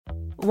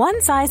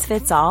One size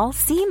fits all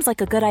seems like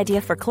a good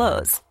idea for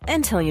clothes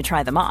until you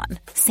try them on.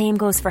 Same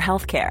goes for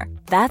healthcare.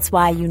 That's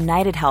why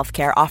United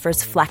Healthcare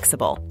offers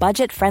flexible,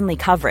 budget-friendly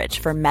coverage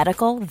for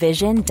medical,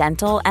 vision,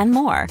 dental, and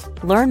more.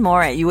 Learn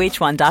more at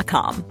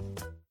uh1.com.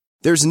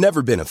 There's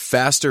never been a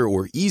faster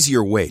or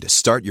easier way to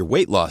start your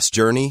weight loss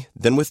journey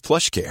than with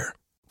PlushCare.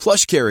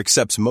 PlushCare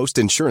accepts most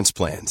insurance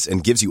plans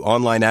and gives you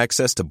online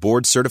access to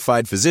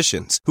board-certified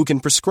physicians who can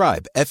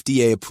prescribe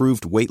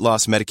FDA-approved weight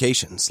loss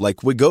medications like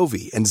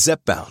Wegovy and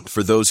Zepbound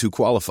for those who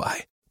qualify.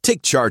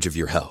 Take charge of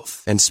your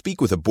health and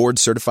speak with a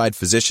board-certified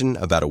physician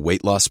about a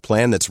weight loss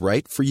plan that's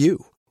right for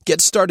you.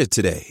 Get started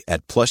today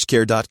at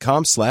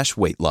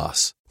plushcare.com/weight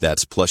loss.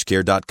 That's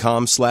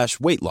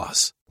plushcare.com/weight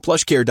loss.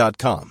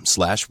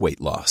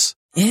 plushcare.com/weight loss.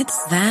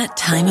 It's that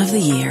time of the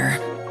year.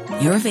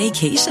 Your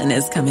vacation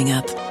is coming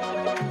up.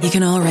 You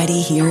can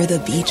already hear the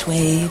beach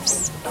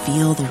waves,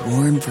 feel the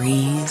warm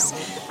breeze,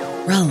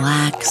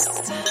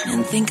 relax,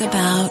 and think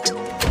about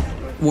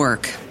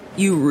work.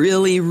 You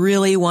really,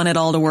 really want it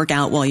all to work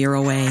out while you're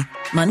away.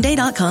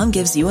 Monday.com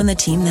gives you and the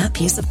team that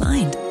peace of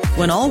mind.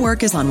 When all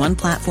work is on one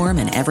platform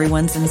and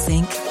everyone's in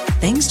sync,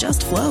 things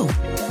just flow.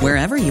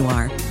 Wherever you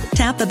are,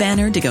 tap the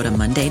banner to go to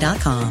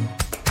Monday.com.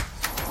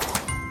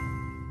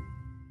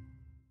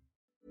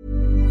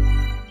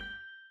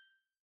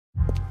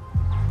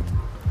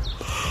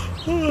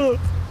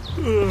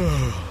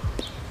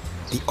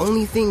 The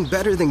only thing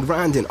better than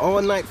grinding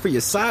all night for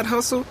your side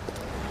hustle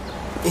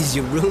is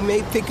your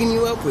roommate picking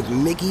you up with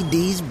Mickey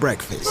D's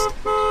breakfast.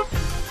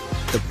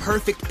 The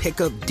perfect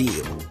pickup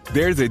deal.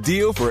 There's a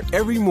deal for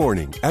every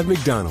morning at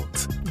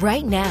McDonald's.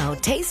 Right now,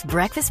 taste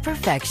breakfast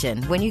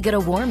perfection when you get a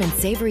warm and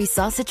savory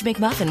sausage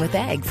McMuffin with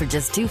egg for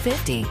just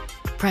 $2.50.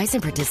 Price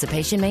and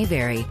participation may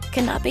vary.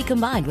 Cannot be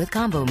combined with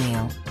combo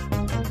meal.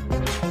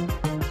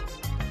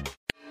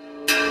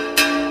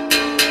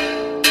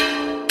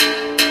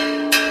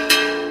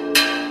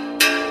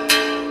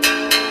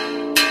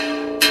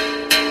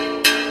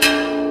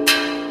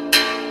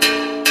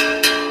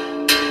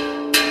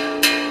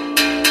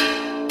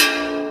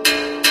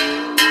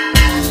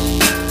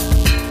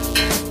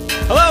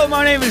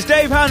 My name is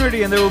Dave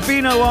Hanratty and there will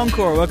be no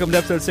encore. Welcome to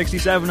episode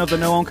 67 of the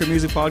No Encore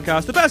Music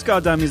Podcast, the best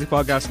goddamn music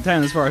podcast in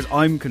town as far as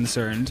I'm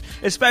concerned,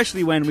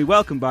 especially when we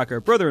welcome back our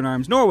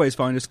brother-in-arms, Norway's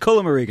finest,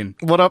 Colm O'Regan.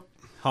 What up?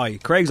 Hi.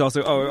 Craig's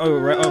also...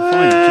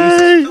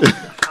 fine. Jesus.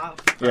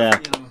 Yeah.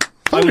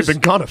 I've been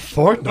gone a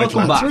fortnight,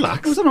 lads.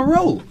 Relax. I was on a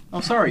roll.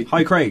 Oh, sorry.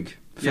 Hi, Craig.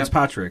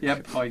 Fitzpatrick.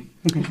 Yep, hi.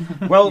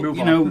 Well,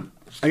 you know,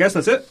 I guess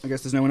that's it. I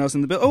guess there's no one else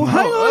in the bill. Oh,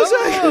 hang on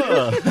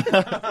a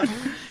second.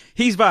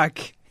 He's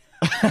back.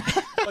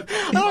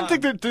 I don't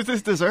think that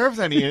this deserves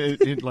any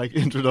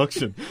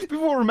introduction.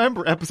 People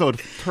remember episode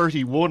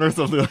 31 or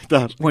something like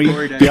that.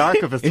 The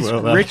archivist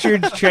will.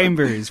 Richard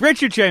Chambers.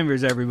 Richard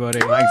Chambers,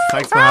 everybody.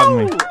 Thanks for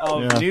having me.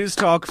 Of News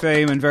Talk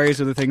fame and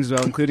various other things as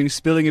well, including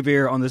spilling a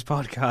beer on this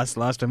podcast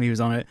last time he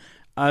was on it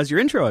as your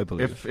intro, I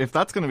believe. If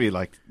that's going to be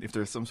if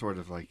there's some sort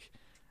of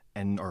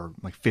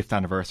fifth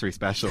anniversary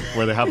special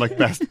where they have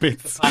best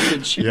bits,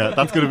 yeah,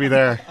 that's going to be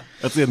there.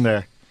 That's in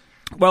there.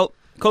 Well,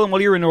 Colm,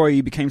 while you were in Norway,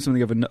 you became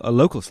something of a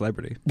local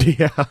celebrity.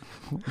 Yeah.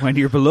 When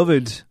your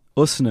beloved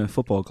Usna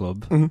football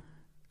club, mm-hmm.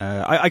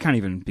 I can't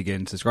even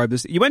begin to describe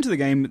this. You went to the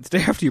game the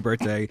day after your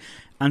birthday,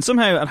 and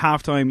somehow at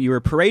halftime you were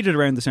paraded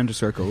around the centre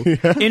circle,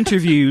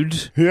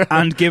 interviewed,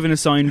 and given a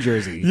signed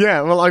jersey.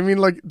 Yeah, well, I mean,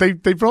 they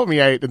brought me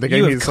out and they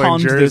gave me a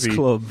signed jersey. This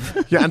club.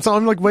 Yeah, and so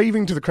I'm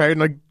waving to the crowd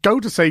and I go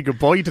to say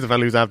goodbye to the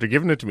fellow who's after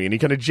giving it to me, and he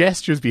kind of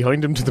gestures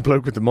behind him to the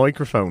bloke with the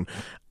microphone.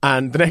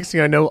 And the next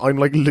thing I know, I'm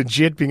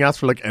legit being asked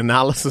for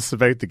analysis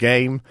about the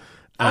game.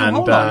 And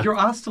hold on, you're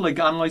asked to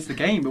analyse the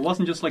game. It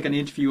wasn't just an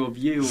interview of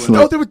you.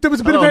 No, there was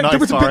a bit of there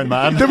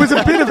was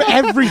a bit of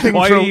everything.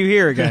 Why are you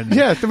here again?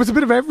 Yeah, there was a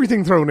bit of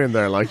everything thrown in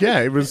there.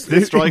 It was.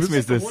 This strikes me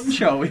as this one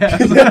show. Yeah.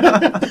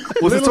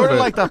 Was it sort of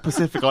like that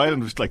Pacific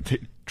Island, which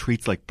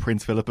treats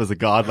Prince Philip as a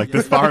god?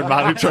 This foreign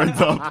man who turns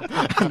up,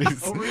 and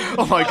he's,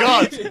 oh my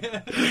god,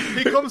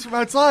 he comes from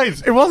outside.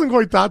 It wasn't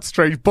quite that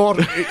straight, but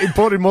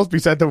it must be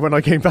said that when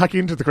I came back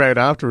into the crowd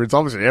afterwards,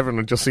 obviously everyone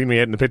had just seen me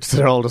out in the pitch. So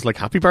they're all just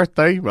happy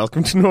birthday,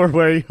 welcome to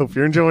Norway. Hope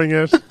you're enjoying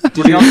it.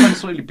 Did you all kind of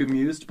slightly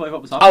bemused by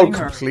what was happening? Oh,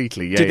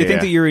 completely, yeah. Did they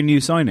think that you were a new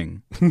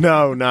signing?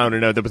 No.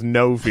 There was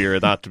no fear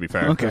of that, to be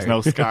fair. Okay. There's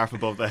no scarf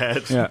above the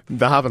head. Yeah.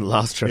 They haven't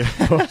last trip.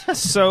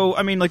 So,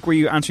 I mean, were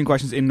you answering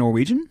questions in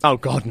Norwegian? Oh,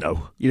 God,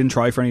 no. You didn't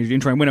try for any? You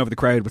didn't try and win over the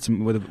crowd with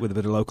a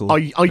bit of local...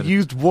 I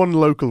used one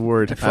local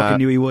word. I fucking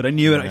knew he would. I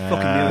knew it. I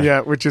fucking knew it. Yeah,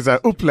 which is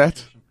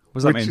upplet.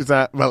 What does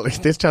that mean? Is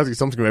this tells you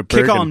something about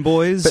Bergen. Kick on,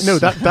 boys. But no,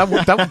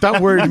 that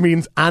word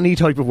means any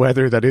type of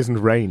weather that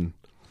isn't rain.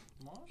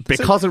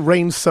 Because it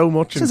rains so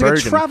much in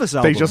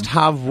Bergen, they just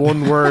have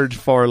one word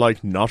for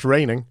not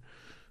raining,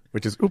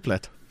 which is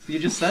upplet. So you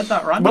just said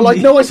that randomly. Well,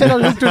 no, I said I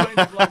looked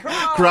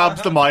at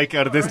grabs the mic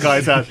out of this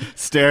guy's hand,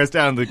 stares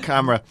down the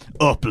camera,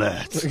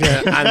 upplet.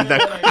 Yeah, and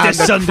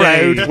the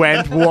crowd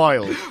went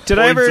wild. Did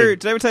I ever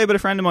tell you about a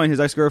friend of mine? His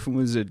ex-girlfriend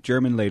was a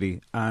German lady,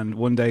 and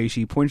one day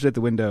she pointed at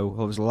the window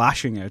while it was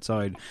lashing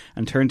outside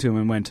and turned to him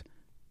and went,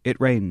 "It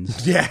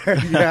rains."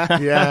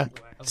 Yeah.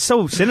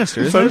 So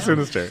sinister, isn't So it?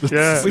 sinister.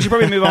 Yeah. We should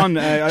probably move on.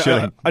 I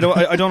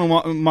don't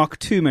want to mock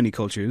too many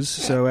cultures.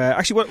 So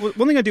actually,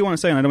 one thing I do want to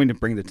say, and I don't mean to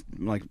bring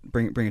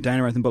it down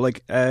or anything, but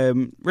like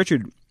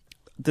Richard,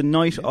 the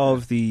night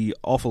of the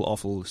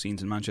awful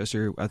scenes in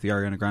Manchester at the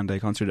Ariana Grande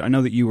concert, I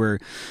know that you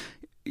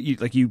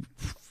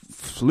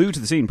flew to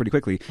the scene pretty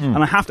quickly,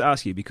 and I have to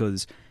ask you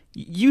because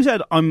you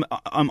said I'm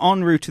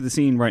en route to the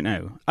scene right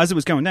now as it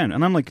was going down,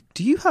 and I'm like,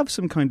 do you have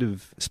some kind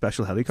of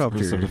special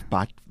helicopter, sort of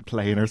bat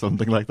plane or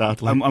something like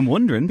that? Like, I'm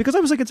wondering because I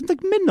was like, it's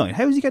like midnight.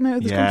 How is he getting out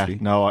of this country?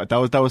 No,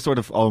 that was sort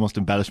of almost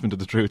embellishment of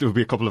the truth. It would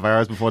be a couple of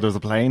hours before there was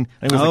a plane.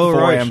 I think it was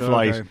like 4 a.m.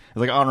 flight. Okay. It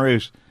was like en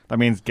route. That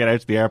means get out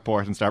to the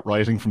airport and start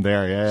riding from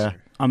there. Yeah.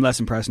 I'm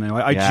less impressed now.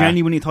 I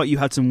genuinely thought you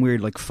had some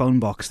weird like phone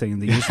box thing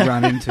that you just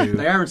ran into.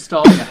 They are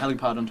installing a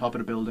helipad on top of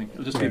the building.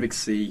 It'll just be a big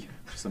C.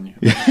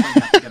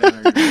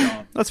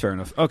 That's fair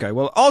enough. Okay,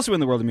 well, also in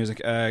the world of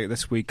music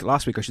last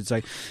week I should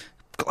say,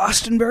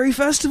 Glastonbury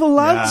Festival,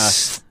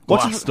 lads.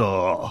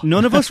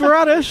 None of us were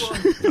at it.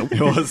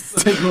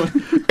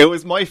 It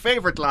was my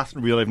favourite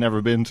Glastonbury I've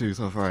never been to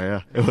so far.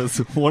 Yeah, it was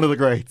one of the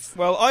greats.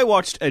 Well, I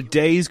watched a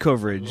day's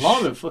coverage. A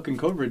lot of fucking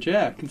coverage,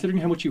 yeah.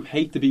 Considering how much you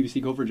hate the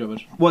BBC coverage of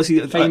it. Well, see,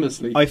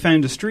 famously, I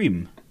found a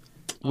stream,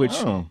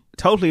 which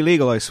totally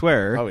legal, I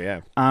swear. Oh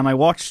yeah, and I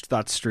watched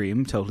that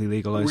stream, totally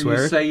legal, I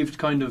swear. You saved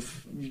kind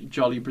of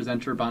jolly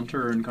presenter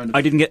banter and kind of.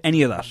 I didn't get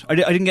any of that. I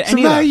didn't get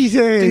any of that.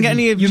 Didn't get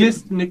any of. You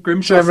missed Nick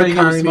Grimshaw saying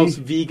it was the most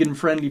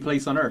vegan-friendly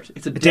place on earth.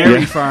 It's a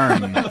dairy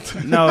farm.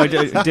 No, I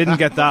didn't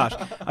get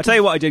that. I'll tell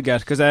you what I did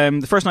get because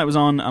the first night was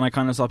on, and I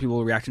kind of saw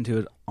people reacting to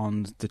it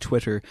on the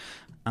Twitter.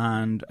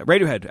 And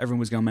Radiohead, everyone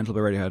was going mental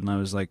about Radiohead, and I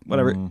was like,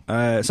 whatever.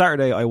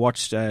 Saturday, I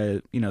watched,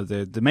 the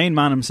main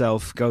man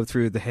himself go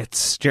through the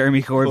hits,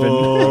 Jeremy Corbyn.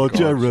 Oh,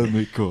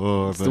 Jeremy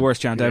Corbyn! It's the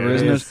worst chant ever,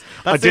 isn't it?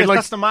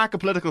 That's the mark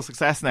of political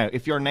success now.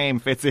 If your name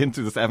fits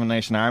into the Seven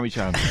Nation Army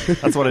chant,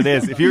 that's what it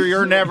is. If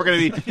you're never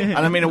going to be, and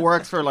I mean, it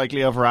works for like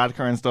Leo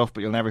Varadkar and stuff,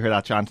 but you'll never hear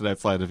that chanted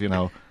outside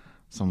of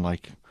some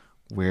like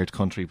weird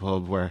country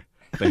pub where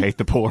they hate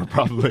the poor,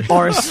 probably.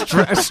 Or a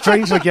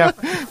strange, like,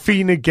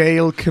 Fine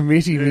Gael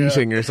committee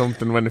meeting or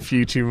something when a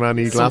few too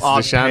many glasses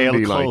of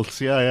shandy.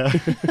 Cults. Yeah.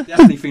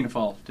 Definitely Fianna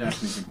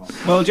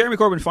Fáil. Well, Jeremy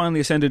Corbyn finally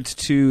ascended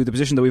to the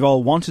position that we've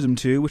all wanted him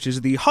to, which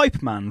is the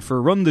hype man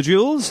for Run the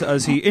Jewels,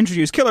 as he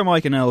introduced Killer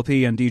Mike and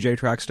LP and DJ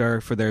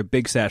Trackstar for their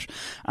big set.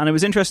 And it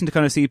was interesting to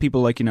kind of see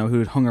people like, who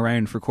had hung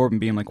around for Corbyn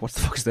being like, what the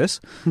fuck is this?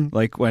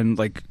 Like when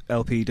like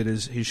LP did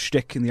his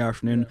shtick in the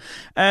afternoon.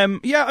 I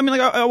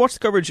watched the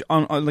coverage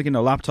on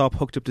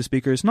laptop, hooked up to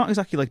speakers. Not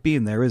exactly like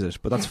being there, is it?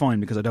 But that's fine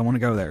because I don't want to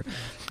go there.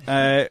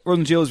 Run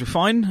the Jewels were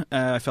fine.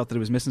 I felt that it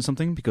was missing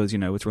something because,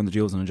 it's Run the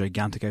Jewels on a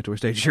gigantic outdoor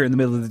stage here in the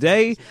middle of the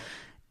day.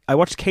 I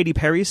watched Katy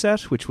Perry's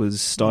set, which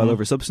was style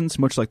over substance,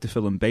 much like the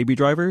film Baby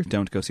Driver.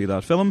 Don't go see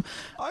that film.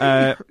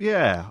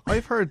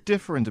 I've heard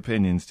different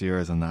opinions to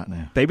yours on that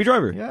now. Baby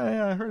Driver?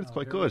 Yeah, I heard it's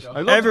quite good.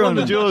 I love Run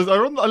the Jewels. I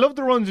love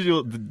the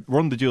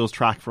Run the Jewels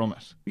track from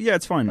it. Yeah,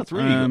 it's fine. That's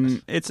really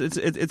good.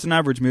 It's an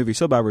average movie,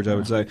 sub-average, I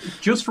would say.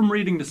 Just from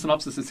reading the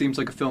synopsis, it seems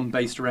like a film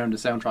based around a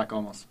soundtrack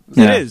almost.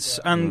 It is,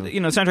 and the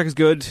soundtrack is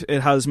good.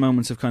 It has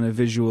moments of kind of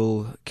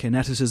visual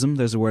kineticism.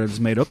 There's a word that's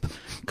made up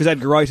because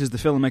Edgar Wright is the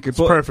filmmaker. It's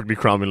perfectly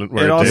cromulent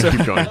word.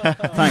 Keep going.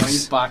 Thanks.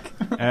 He's back.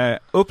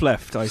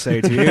 Uplift, I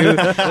say to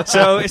you.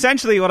 So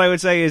essentially, what I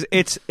would say is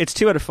it's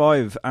 2 out of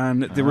 5,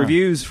 and the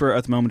reviews for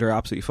at the moment are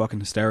absolutely fucking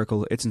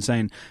hysterical. It's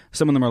insane.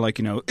 Some of them are like,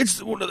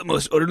 it's one of the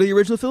most utterly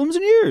original films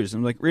in years.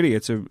 I'm like, really?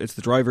 It's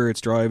The Driver,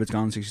 it's Drive, it's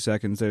Gone in 60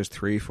 Seconds. There's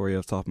 3 for you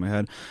off the top of my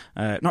head.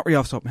 Not really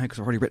off the top of my head because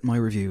I've already written my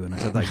review, and I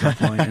said that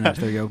exact line in it.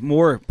 There you go.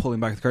 More pulling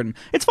back the curtain.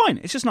 It's fine.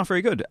 It's just not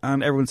very good,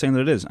 and everyone's saying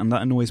that it is, and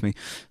that annoys me.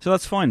 So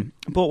that's fine.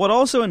 But what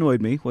also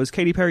annoyed me was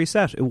Katy Perry's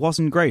set. It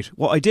wasn't great.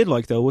 What I did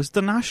like though was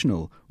The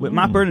National with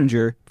Matt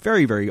Berninger,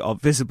 very, very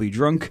visibly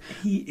drunk.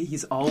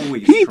 He's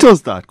always he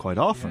does that quite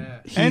often.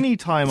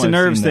 Anytime it's a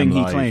nerves thing.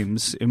 He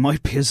claims it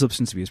might be a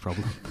substance abuse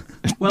problem.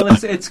 Well,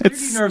 it's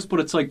clearly nerves, but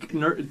it's like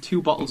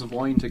 2 bottles of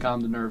wine to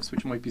calm the nerves,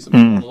 which might be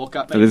something to look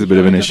at. That is a bit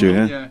of an issue.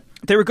 Yeah.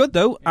 They were good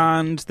though,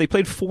 and they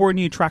played 4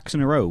 new tracks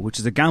in a row, which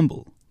is a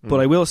gamble. But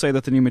I will say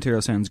that the new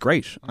material sounds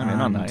great. I'm in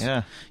on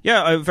that,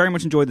 yeah, I very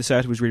much enjoyed the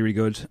set. It was really, really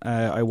good.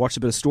 I watched a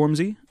bit of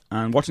Stormzy,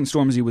 and watching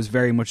Stormzy was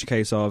very much a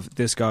case of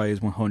this guy is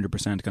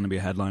 100% going to be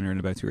a headliner in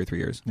about 2 or 3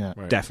 years. Yeah,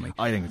 right. Definitely.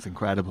 I think it's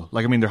incredible.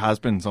 Like, I mean, there has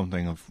been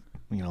something of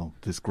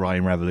this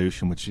grime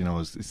revolution, which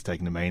is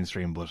taking the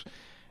mainstream, but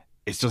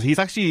it's just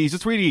he's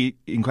just really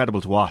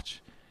incredible to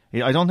watch.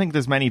 I don't think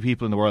there's many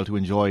people in the world who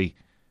enjoy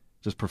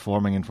just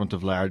performing in front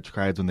of large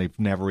crowds when they've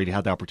never really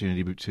had the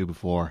opportunity to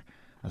before,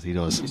 as he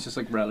does. He's just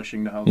like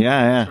relishing the whole.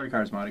 Yeah. He's very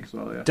charismatic as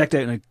well. Yeah. Decked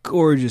out in a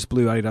gorgeous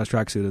blue Adidas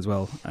tracksuit as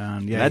well,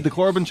 and led the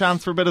Corbyn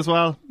chance for a bit as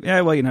well.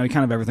 Yeah, well, he can't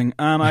have everything.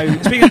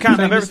 And speaking of can't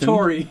have everything,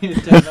 Tory.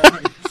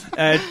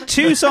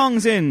 2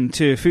 songs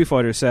into Foo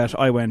Fighters set,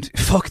 I went,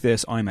 fuck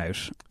this, I'm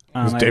out.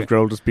 Was Dave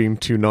Grohl just being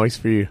too nice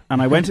for you?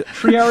 And I went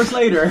 3 hours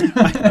later.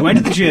 I went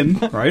to the gym,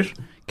 right?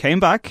 Came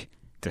back.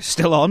 They're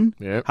still on.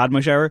 Yep. Had my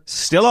shower.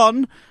 Still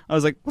on. I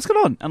was like, what's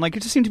going on? And like,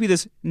 it just seemed to be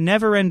this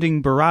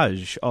never-ending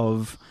barrage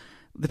of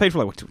They played for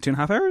like, what,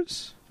 2.5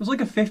 hours? It was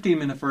like a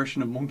 15-minute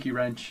version of Monkey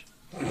Wrench.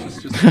 Which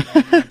is just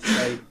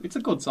it's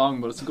a good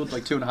song, but it's a good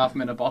like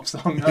 2.5-minute bop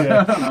song. I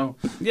don't know.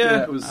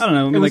 Yeah, it was. I don't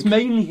know. I mean, it was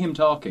mainly him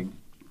talking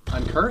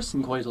and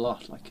cursing quite a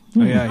lot. Like,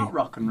 not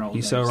rock and roll.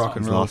 He's so rock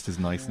and roll. Lost his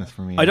niceness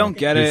for me. I don't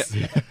get it.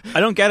 I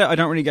don't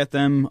really get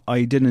them.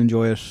 I didn't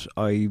enjoy it.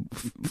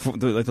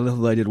 The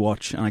little I did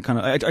watch, and I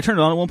turned it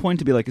on at one point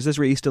to be like, is this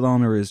really still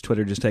on, or is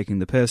Twitter just taking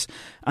the piss?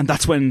 And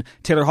that's when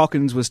Taylor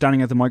Hawkins was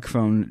standing at the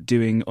microphone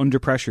doing Under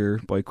Pressure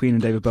by Queen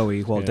and David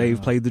Bowie while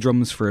Dave played the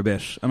drums for a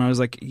bit. And I was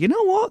like, you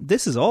know what?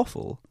 This is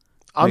awful.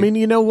 I mean,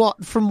 you know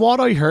what? From what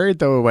I heard,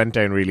 though, it went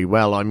down really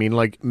well. I mean,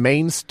 like,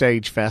 main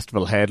stage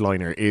festival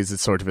headliner is a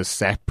sort of a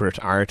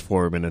separate art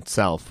form in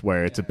itself,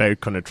 where it's about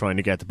kind of trying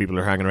to get the people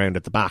who are hanging around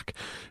at the back,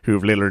 who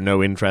have little or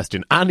no interest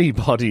in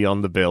anybody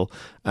on the bill,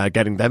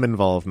 getting them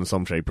involved in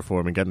some shape or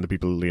form, and getting the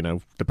people, you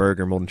know, the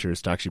burger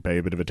munchers to actually pay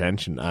a bit of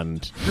attention.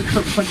 And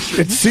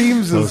it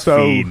seems as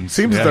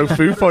though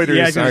Foo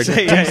Fighters are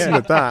decent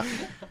at that.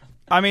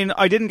 I mean,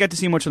 I didn't get to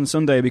see much on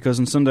Sunday because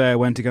on Sunday I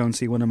went to go and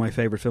see one of my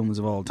favourite films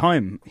of all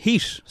time,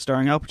 Heat,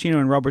 starring Al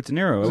Pacino and Robert De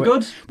Niro. Was it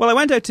good? Well, I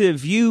went out to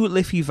View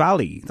Liffey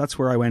Valley. That's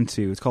where I went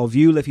to. It's called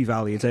View Liffey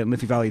Valley. It's out in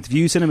Liffey Valley. It's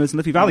View Cinemas in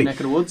Liffey Valley. Neck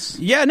of the woods.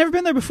 Yeah, I'd never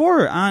been there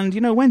before, and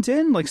went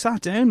in, like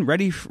sat down,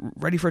 ready for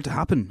it to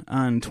happen.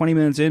 And 20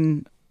 minutes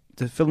in,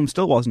 the film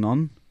still wasn't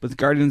on, but the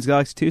Guardians of the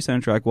Galaxy 2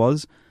 soundtrack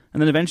was. And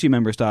then eventually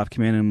member staff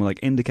came in and like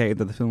indicated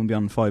that the film would be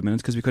on in 5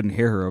 minutes because we couldn't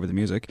hear her over the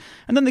music.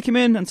 And then they came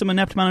in and some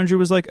inept manager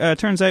was like,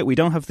 turns out we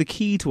don't have the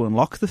key to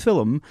unlock the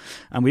film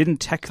and we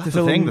didn't check the film. That's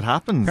a thing that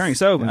happens. Apparently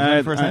so. In the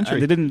 21st century.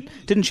 They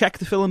didn't check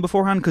the film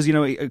beforehand because,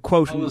 a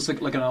quote... Oh, it's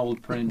like an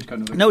old print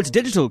kind of... No, it's a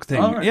digital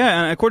thing. Oh, right.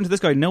 Yeah, and according to this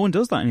guy, no one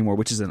does that anymore,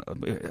 which is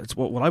it's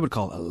what I would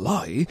call a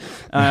lie.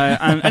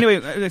 And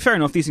anyway, fair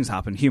enough, these things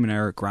happen. Human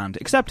error, grand.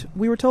 Except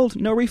we were told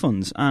no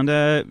refunds.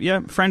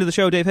 And friend of the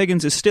show, Dave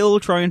Higgins, is still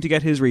trying to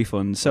get his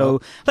refund. So,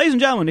 ladies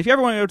and gentlemen, if you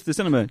ever want to go to the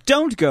cinema,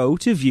 don't go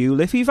to View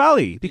Liffey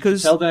Valley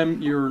because tell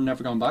them you're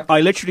never going back. I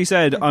literally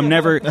said I'm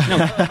never.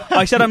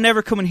 I said I'm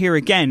never coming here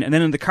again, and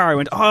then in the car I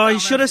went, I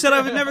should have said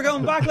I was never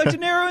going back like De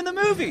Niro in the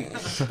movie.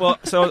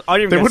 But so I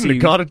didn't. They wouldn't have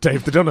got it,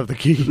 Dave. They don't have the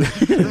key.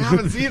 They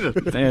haven't seen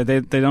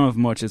it. They don't have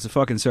much. It's a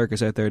fucking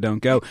circus out there.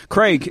 Don't go.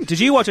 Craig, did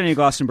you watch any of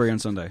Glastonbury on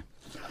Sunday?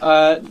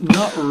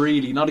 Not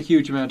really, not a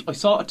huge amount. I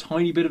saw a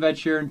tiny bit of Ed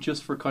Sheeran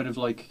just for kind of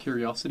like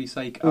curiosity's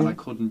sake, and I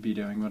couldn't be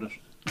doing with it.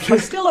 I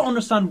still don't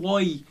understand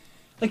why.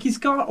 Like he's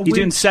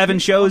doing 7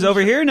 shows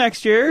over here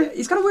next year.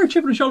 He's got a weird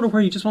chip on his shoulder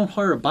where he just won't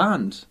hire a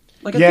band.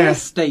 Like at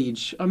this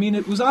stage, I mean,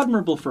 it was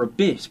admirable for a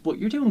bit, but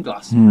you're doing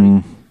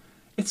Glastonbury.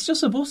 It's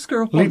just a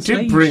busker up on stage.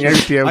 He did bring out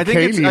the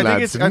O'Kelly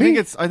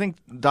lads. I think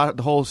that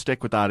the whole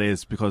stick with that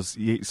is because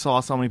you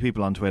saw so many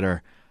people on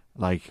Twitter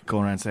like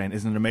going around saying,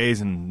 "Isn't it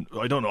amazing?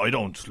 I don't know. I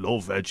don't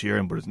love Ed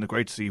Sheeran, but isn't it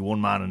great to see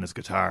one man and his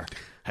guitar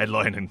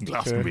headlining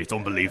Glastonbury? It's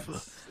unbelievable."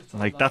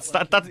 Like that's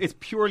it's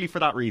purely for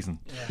that reason.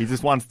 Yeah. He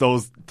just wants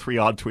those 3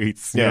 odd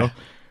tweets. You know?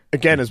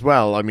 Again, as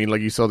well, I mean, like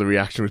you saw the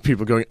reaction with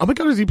people going, "Oh my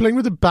god, is he playing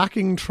with a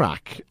backing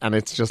track?" And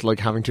it's just like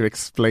having to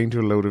explain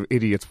to a load of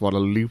idiots what a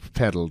loop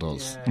pedal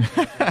does.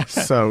 Yeah.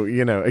 So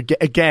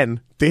again,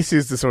 this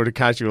is the sort of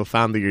casual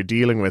fan that you're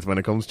dealing with when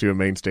it comes to a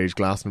main stage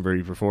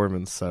Glastonbury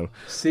performance. So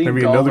seeing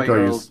maybe another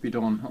girls be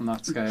done on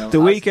that scale. The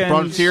Weeknd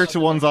brought a tear to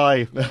one's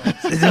eye.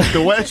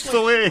 The West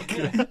awake.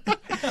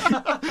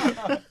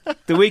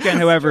 The Weeknd,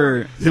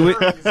 however,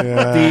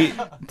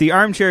 the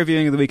armchair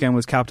viewing of The Weeknd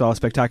was capped off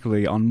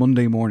spectacularly on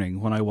Monday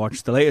morning when I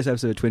watched the latest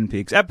episode of Twin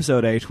Peaks,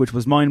 episode 8, which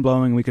was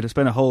mind-blowing. We could have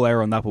spent a whole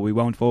hour on that, but we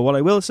won't. But what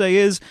I will say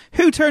is,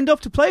 who turned up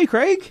to play,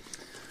 Craig?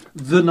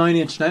 The Nine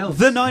Inch Nails.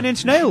 The Nine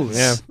Inch Nails.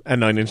 Yeah, a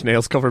Nine Inch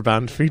Nails cover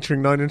band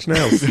featuring Nine Inch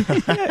Nails.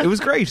 Yeah, it was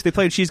great. They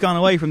played She's Gone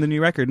Away from the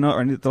new record,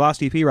 or the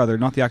last EP rather,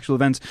 not the actual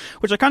events,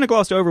 which I kind of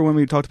glossed over when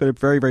we talked about it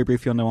very, very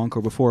briefly on No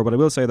Encore before, but I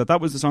will say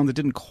that was the song that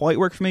didn't quite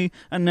work for me,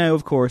 and now,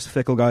 of course,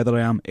 fickle guy that I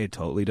am, it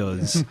totally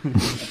does. I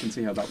can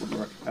see how that would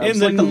work. It's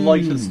like the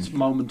lightest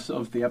moment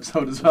of the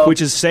episode as well.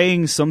 Which is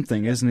saying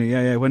something, isn't it?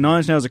 Yeah. When Nine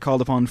Inch Nails are called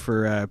upon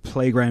for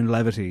playground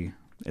levity,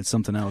 it's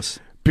something else.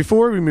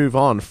 Before we move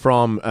on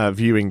from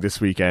viewing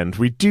this weekend,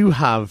 we do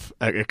have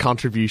a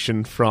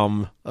contribution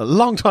from a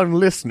long-time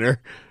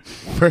listener,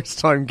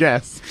 first-time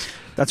guest.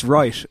 That's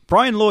right.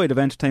 Brian Lloyd of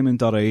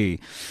Entertainment.ie.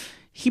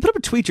 He put up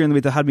a tweet during the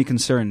week that had me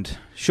concerned,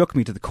 shook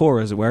me to the core,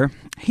 as it were.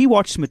 He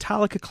watched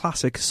Metallica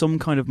classic Some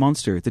Kind of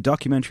Monster, the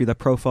documentary that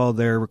profiled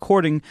their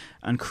recording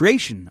and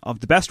creation of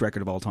the best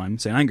record of all time,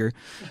 Saint Anger,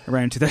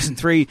 around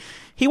 2003.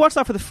 He watched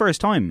that for the first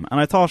time, and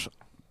I thought,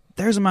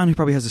 there's a man who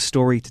probably has a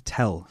story to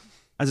tell.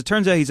 As it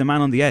turns out, he's a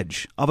man on the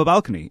edge of a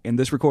balcony in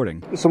this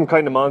recording. Some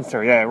Kind of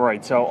Monster, yeah,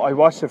 right. So I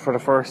watched it for the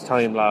first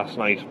time last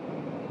night.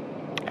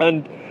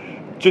 And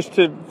just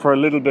for a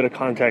little bit of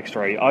context,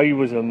 right, I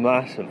was a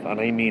massive, and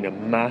I mean a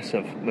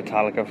massive,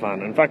 Metallica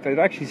fan. In fact, I'd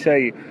actually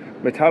say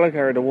Metallica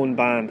are the one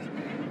band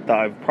that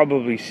I've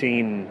probably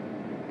seen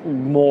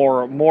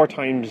more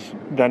times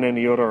than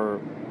any other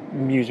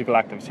musical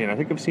act I've seen. I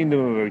think I've seen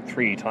them about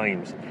 3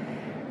 times.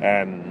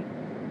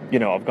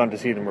 I've gone to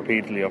see them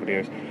repeatedly over the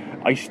years.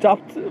 I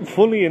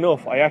fully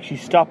enough, I actually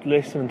stopped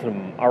listening to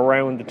them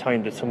around the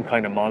time that Some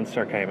Kind of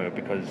Monster came out,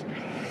 because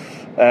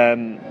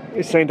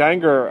Saint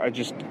Anger I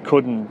just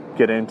couldn't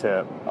get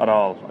into at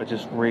all. I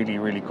just really,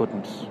 really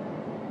couldn't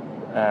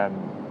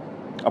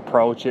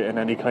approach it in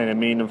any kind of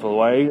meaningful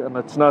way. And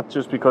it's not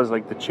just because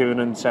like the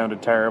tuning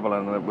sounded terrible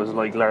and it was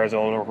like Lars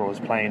Ulrich was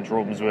playing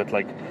drums with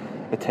like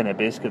a tin of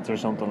biscuits or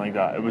something like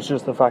that. It was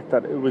just the fact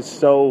that it was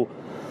so,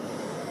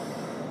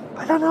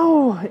 I don't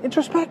know,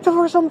 introspective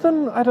or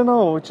something. I don't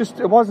know.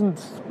 It wasn't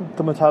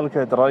the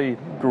Metallica that I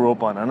grew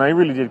up on, and I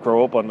really did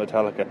grow up on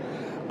Metallica.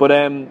 But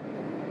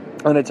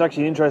and it's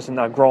actually interesting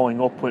that growing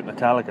up with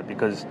Metallica,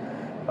 because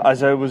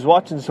as I was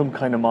watching Some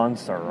Kind of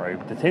Monster,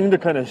 right, the thing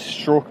that kind of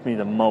struck me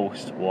the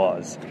most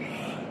was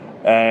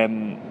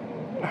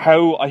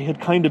how I had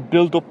kind of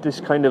built up this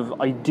kind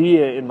of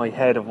idea in my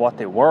head of what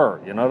they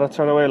were, you know, that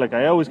sort of way. Like,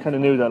 I always kind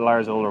of knew that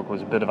Lars Ulrich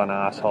was a bit of an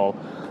asshole.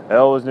 I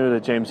always knew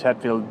that James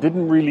Hetfield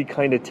didn't really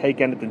kind of take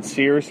anything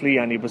seriously,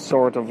 and he was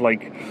sort of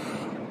like,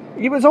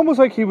 he was almost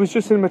like he was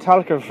just in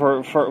Metallica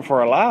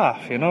for a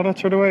laugh, you know, that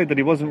sort of way, that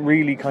he wasn't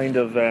really kind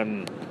of,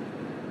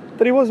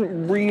 that he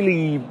wasn't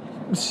really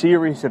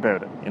serious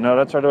about it, you know,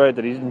 that sort of way,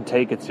 that he didn't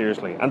take it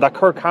seriously. And that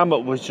Kirk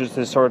Hammett was just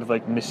this sort of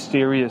like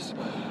mysterious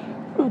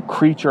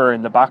creature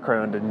in the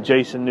background, and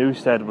Jason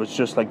Newsted was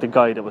just like the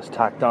guy that was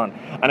tacked on.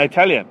 And I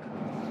tell you,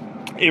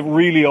 it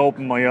really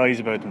opened my eyes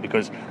about him,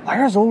 because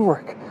Lars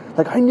Ulrich,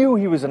 like, I knew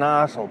he was an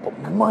asshole,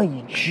 but my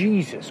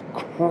Jesus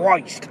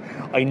Christ,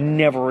 I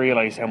never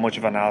realised how much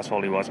of an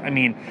asshole he was. I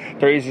mean,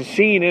 there is a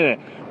scene in it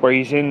where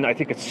he's in, I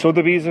think it's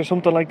Sotheby's or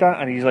something like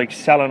that, and he's like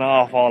selling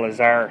off all his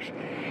art.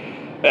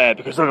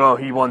 Because, I don't know,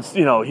 he wants,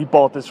 you know, he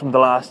bought this from the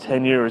last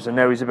 10 years and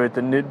now he's about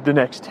the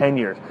next 10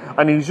 years.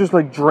 And he's just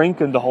like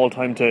drinking the whole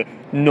time to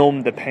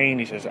numb the pain,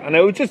 he says. And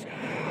I was just,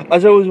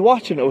 as I was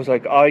watching, it was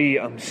like, I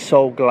am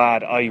so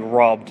glad I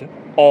robbed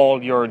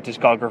all your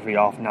discography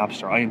off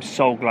Napster. I am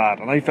so glad.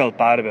 And I felt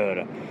bad about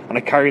it. And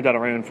I carried that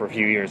around for a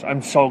few years.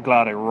 I'm so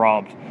glad I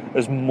robbed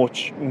as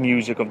much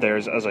music of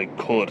theirs as I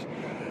could.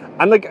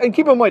 And like, and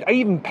keep in mind, I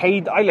even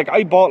paid,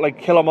 I bought like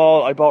Kill 'Em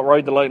All, I bought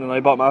Ride the Lightning,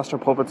 I bought Master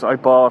Puppets, I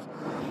bought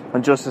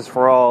And Justice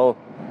for All,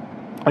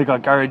 I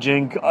got Garage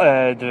Inc.,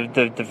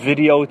 the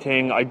video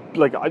thing.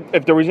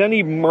 If there was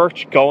any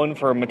merch going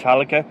for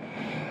Metallica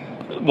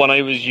when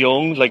I was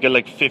young,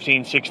 like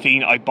 15,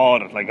 16, I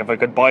bought it. Like, if I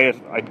could buy it,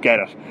 I'd get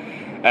it.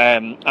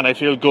 And I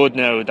feel good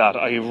now that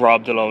I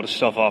robbed a load of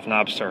stuff off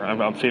Napster.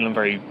 I'm feeling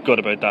very good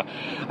about that.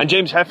 And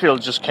James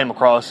Hetfield just came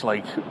across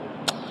like,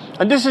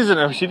 and this is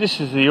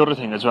the other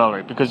thing as well,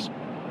 right? Because,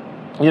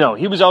 you know,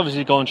 he was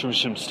obviously going through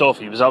some stuff.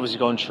 He was obviously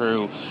going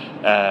through,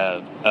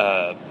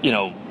 you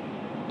know,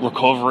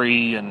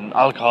 recovery and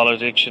alcohol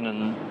addiction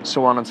and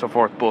so on and so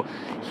forth. But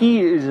he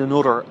is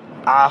another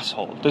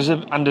asshole. This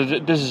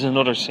is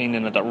another scene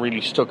in it that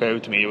really stuck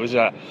out to me. It was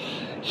that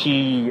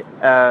he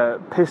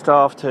pissed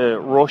off to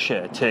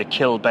Russia to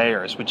kill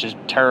bears, which is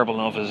terrible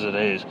enough as it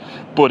is.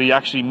 But he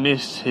actually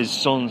missed his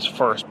son's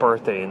first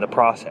birthday in the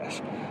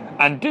process,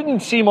 and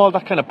didn't seem all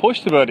that kind of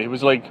pushed about it. He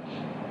was like,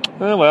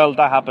 oh, well,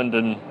 that happened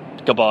and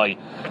goodbye.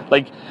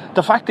 Like,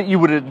 the fact that you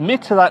would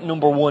admit to that,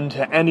 number one,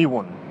 to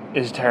anyone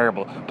is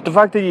terrible. But the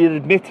fact that you'd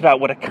admit to that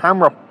with a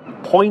camera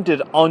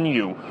pointed on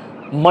you,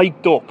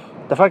 mic'd up,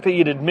 the fact that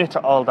you'd admit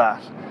to all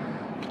that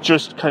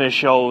just kind of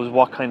shows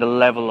what kind of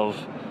level of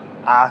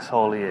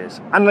asshole he is.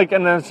 And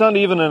it's not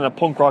even in a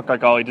punk rock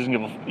like, oh, he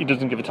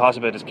doesn't give a toss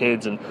about his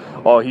kids, and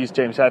oh, he's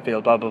James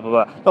Hetfield, blah blah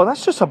blah blah. No,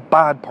 that's just a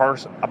bad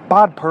person. A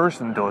bad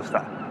person does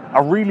that.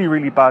 A really,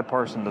 really bad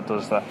person that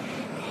does that.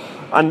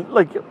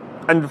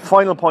 And the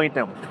final point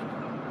now,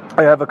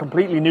 I have a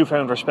completely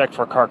newfound respect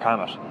for Kirk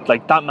Hammett.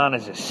 Like, that man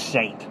is a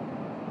saint.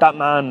 That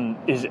man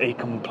is a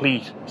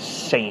complete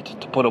saint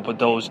to put up with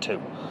those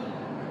two.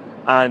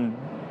 And,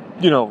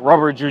 you know,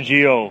 Robert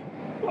Giorgio,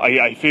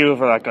 I feel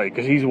for that guy,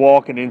 because he's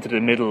walking into the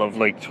middle of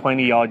like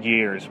 20 odd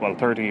years, well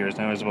 30 years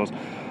now I suppose,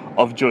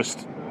 of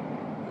just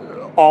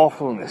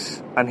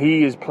awfulness, and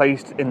he is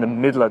placed in the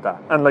middle of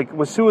that. And like,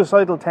 with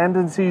Suicidal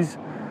Tendencies,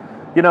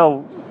 you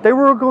know, they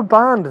were a good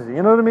band,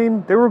 you know what I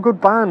mean? They were a good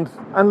band.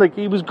 And like,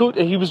 he was good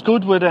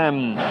with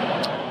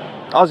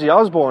Ozzy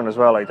Osbourne as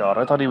well, I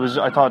thought,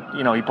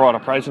 you know, he brought a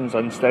presence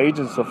on stage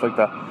and stuff like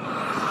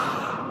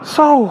that.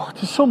 So,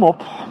 to sum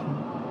up,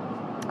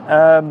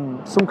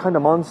 Some Kind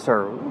of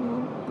Monster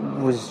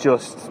was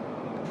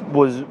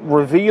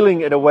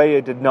revealing in a way I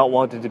did not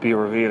want it to be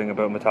revealing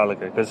about Metallica,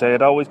 because I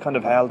had always kind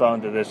of held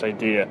on to this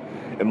idea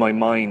in my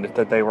mind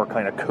that they were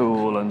kind of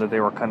cool and that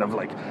they were kind of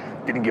like,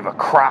 didn't give a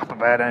crap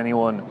about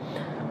anyone,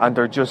 and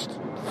they're just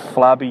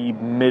flabby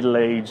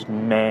middle-aged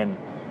men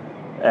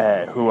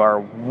who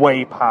are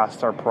way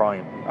past their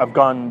prime.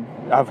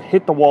 I've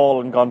hit the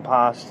wall and gone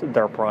past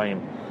their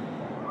prime,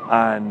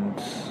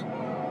 and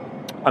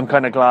I'm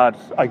kind of glad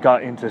I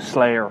got into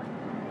Slayer.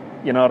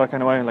 You know, that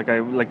kind of way.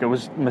 It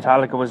was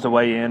Metallica was the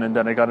way in, and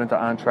then I got into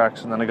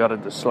Anthrax, and then I got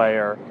into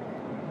Slayer.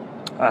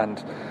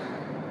 And,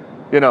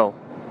 you know,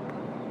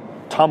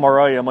 Tom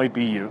Araya might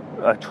be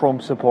a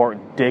Trump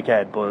supporting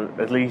dickhead, but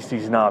at least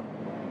he's not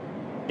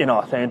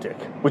inauthentic,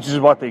 which is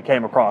what they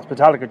came across.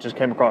 Metallica just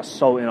came across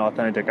so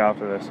inauthentic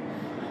after this.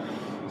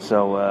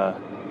 So,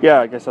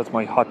 I guess that's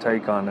my hot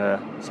take on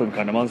Some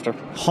Kind of Monster.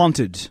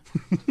 Haunted.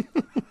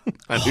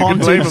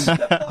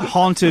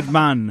 Haunted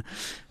man.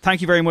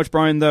 Thank you very much,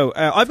 Brian, though.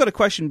 I've got a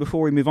question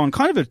before we move on,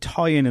 kind of a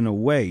tie-in in a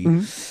way.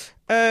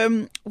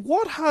 Mm-hmm.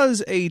 What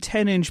has a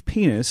 10-inch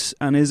penis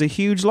and is a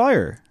huge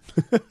liar?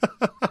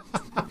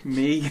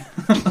 Me.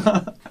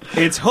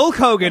 It's Hulk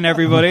Hogan,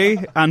 everybody,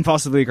 and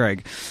possibly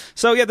Greg.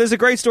 So yeah, there's a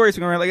great story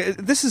going around. Like,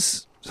 this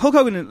is Hulk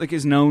Hogan. Like,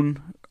 is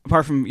known,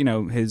 apart from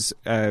his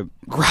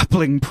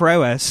grappling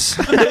prowess.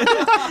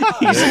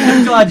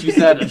 I'm glad you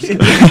said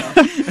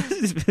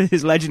it.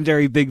 His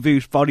legendary big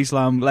boot body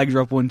slam, leg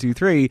drop 1, 2,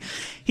 3.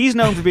 He's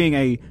known for being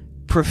a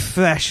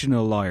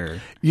professional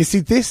liar. You see,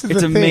 this is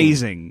it's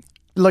amazing.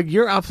 Like,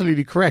 you're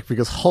absolutely correct,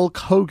 because Hulk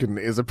Hogan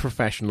is a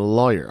professional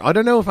lawyer. I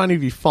don't know if any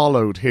of you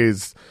followed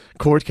his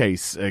court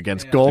case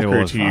against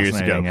Gawker 2 years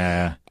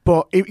ago.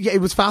 But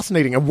it was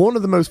fascinating. And one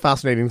of the most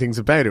fascinating things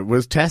about it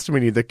was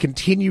testimony that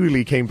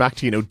continually came back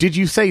to, did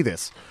you say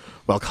this?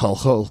 Well,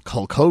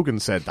 Hulk Hogan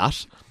said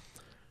that.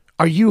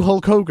 Are you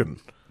Hulk Hogan?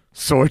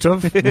 Sort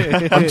of.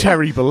 I'm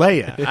Terry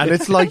Bollea. And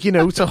it's like,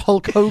 so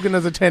Hulk Hogan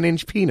has a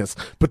 10-inch penis,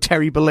 but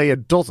Terry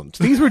Bollea doesn't.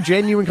 These were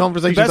genuine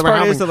conversations that were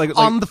having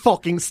on the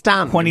fucking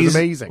stand. It was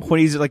amazing. When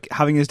he's like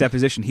having his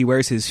deposition, he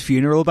wears his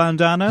funeral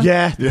bandana.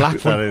 Yeah, the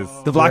black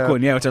one. The black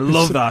one, which I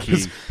love that.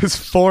 His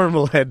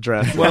formal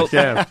headdress. Well,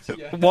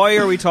 why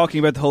are we talking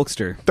about the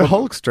Hulkster? The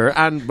Hulkster,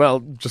 and, well,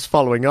 just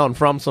following on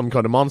from Some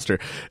Kind of Monster,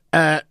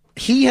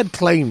 he had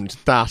claimed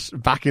that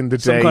back in the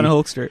day... Some Kind of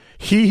Hulkster.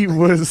 He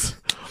was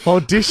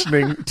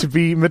auditioning to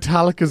be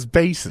Metallica's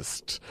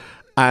bassist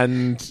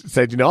and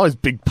said, I was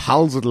big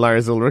pals with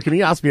Lars Ulrich and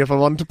he asked me if I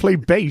wanted to play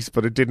bass,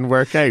 but it didn't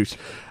work out.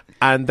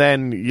 And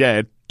then,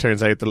 it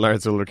turns out that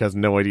Lars Ulrich has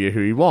no idea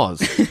who he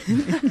was.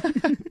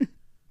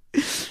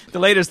 The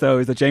latest, though,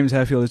 is that James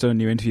Hetfield has done a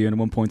new interview, and at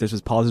one point this was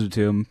posited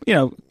to him,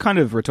 kind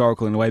of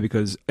rhetorical in a way,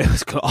 because it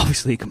was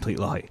obviously a complete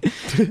lie.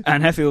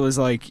 And Hetfield was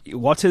like,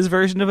 what's his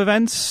version of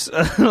events?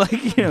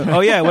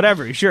 Oh yeah,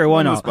 whatever, sure,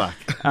 why not?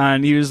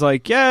 And he was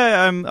like,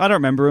 I don't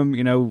remember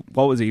him,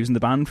 what was he in the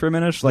band for a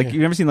minute? Like,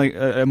 you've never seen like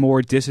a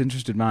more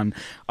disinterested man.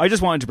 I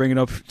just wanted to bring it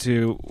up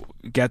to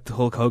get the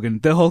Hulk Hogan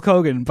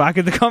back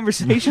in the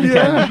conversation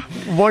again.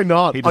 Why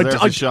not? He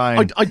deserves a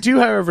shine. I do,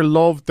 however,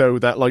 love, though,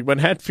 that like when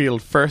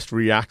Hetfield first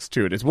reacts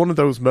to it, it's one of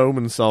those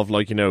moments of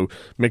like,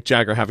 Mick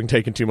Jagger having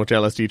taken too much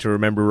LSD to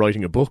remember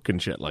writing a book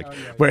and shit, like,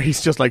 where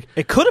he's just like,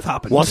 it could have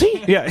happened. Was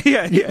he?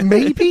 Yeah.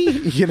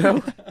 Maybe,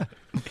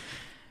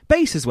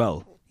 Bass as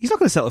well. He's not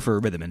going to settle for a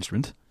rhythm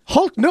instrument.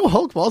 Hulk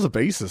was a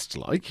bassist,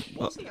 like.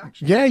 Was he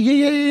actually?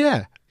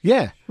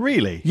 Yeah.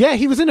 Really? Yeah,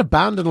 he was in a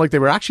band and like they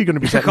were actually going to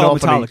be setting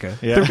off Metallica.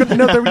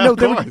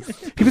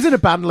 He was in a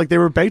band and like they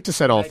were about to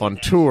set off on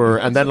tour,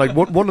 and then like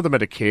one of them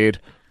had a kid,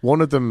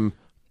 one of them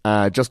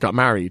just got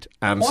married,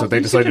 and so they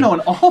decided.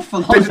 An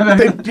awful lot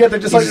they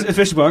decided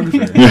official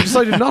biographer. They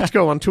decided not to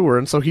go on tour,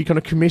 and so he kind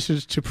of committed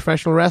to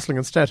professional wrestling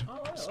instead.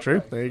 It's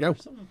true. There you go.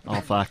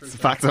 All facts.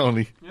 Facts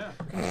only. Yeah.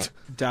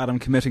 Dad, I'm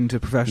committing to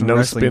professional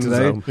wrestling today.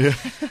 Zone. Yeah.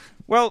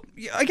 Well,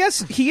 I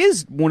guess he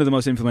is one of the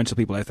most influential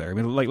people out there. I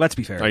mean, like, let's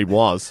be fair. He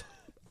was.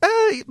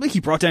 He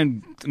brought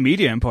down the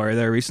media empire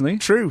there recently.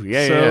 True,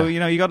 yeah. So,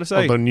 you got to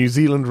say. Although New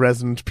Zealand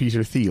resident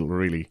Peter Thiel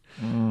really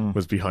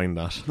was behind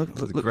that.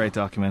 There's a great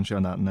documentary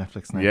on that on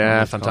Netflix now.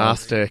 Yeah,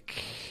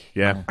 fantastic.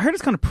 Yeah. I heard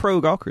it's kind of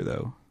pro-Gawker,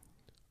 though.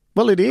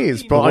 Well, it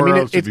is, but I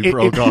mean,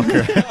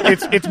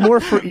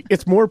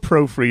 it's more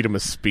pro freedom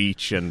of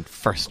speech and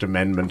First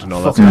Amendment and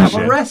all that sort of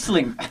shit.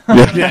 Wrestling.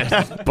 But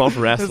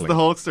wrestling. This is the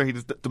Hulkster. He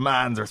just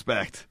demands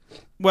respect.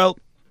 Well,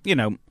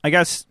 I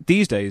guess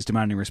these days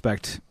demanding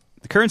respect.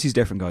 The currency's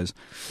different, guys.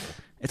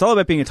 It's all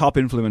about being a top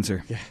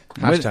influencer. Yeah.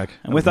 Hashtag.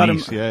 With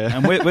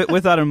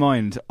that in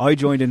mind, I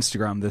joined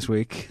Instagram this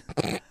week.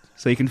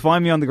 So you can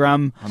find me on the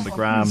gram. On the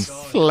gram.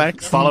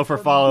 Flex. Follow for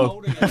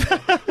follow.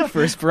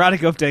 For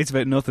sporadic updates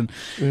about nothing.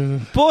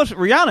 But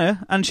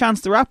Rihanna and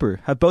Chance the Rapper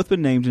have both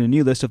been named in a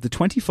new list of the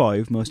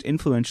 25 most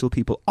influential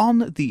people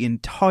on the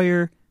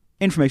entire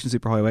information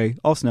superhighway,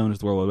 also known as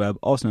the World Wide Web,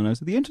 also known as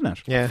the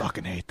Internet. Yeah. I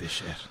fucking hate this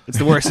shit. It's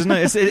the worst, isn't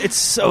it? It's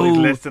so... All these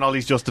lists and all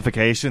these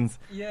justifications.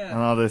 Yeah. And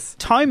all this.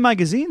 Time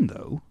magazine,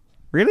 though.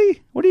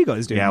 Really? What are you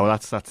guys doing? Yeah, well,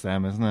 that's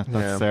them, isn't it?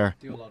 That's their...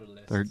 Do a lot of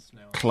lists. They're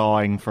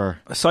clawing for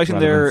citing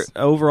relevance.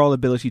 Their overall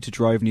ability to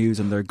drive news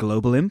and their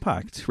global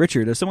impact.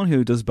 Richard, as someone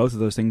who does both of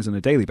those things on a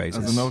daily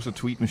basis, as a noted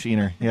tweet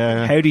machiner,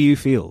 yeah. How do you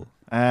feel?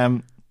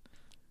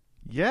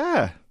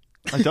 Yeah,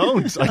 I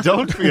don't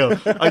feel.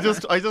 I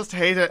just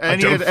hate it.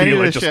 Any of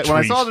this shit. When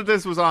I saw that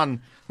this was on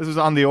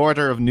the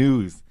order of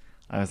news,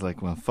 I was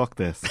like, well, fuck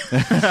this.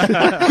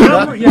 I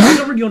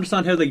don't really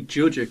understand how they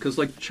judge it, because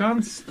like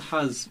Chance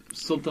has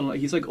something like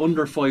he's like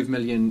under 5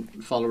 million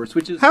followers,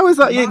 which is how is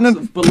that?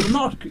 Massive, but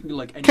not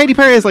like Katy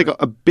Perry is like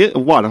a bit.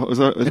 What was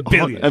a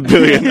billion? A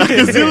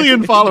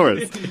zillion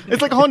followers.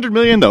 It's like 100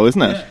 million though,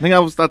 isn't it? Yeah.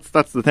 I think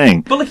that's the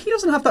thing. But like he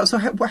doesn't have that. So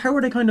how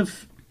are they kind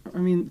of? I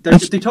mean,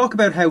 they talk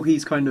about how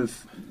he's kind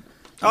of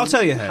I'll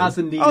tell you how.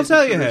 Hasn't needed I'll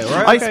tell you to how,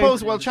 right? I Okay.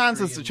 suppose, well,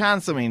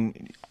 Chance, I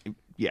mean,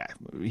 yeah,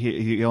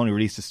 he only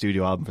released a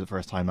studio album for the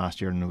first time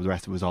last year, and the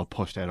rest of it was all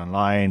pushed out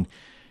online.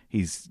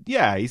 He's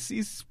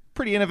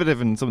pretty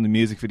innovative in some of the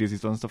music videos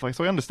he's done and stuff like that,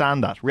 so I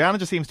understand that. Rihanna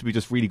just seems to be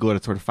just really good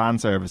at sort of fan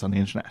service on the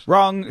internet.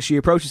 Wrong. She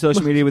approaches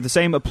social media with the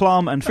same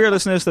aplomb and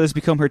fearlessness that has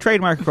become her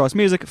trademark across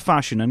music,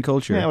 fashion and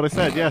culture. Yeah, what I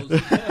said, yeah.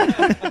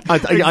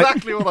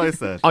 Exactly what I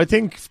said. I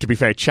think, to be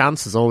fair,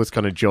 Chance is always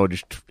kind of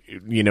judged,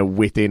 you know,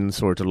 within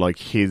sort of like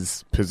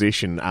his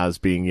position as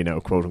being, you know,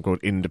 quote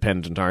unquote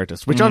independent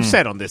artist, which I've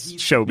said on this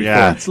show before.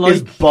 Yeah. It's like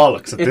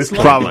bollocks at this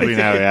point. Probably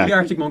now, yeah. The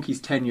Arctic Monkeys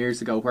 10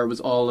 years ago, where it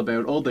was all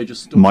about, they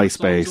just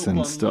MySpace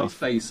and stuff.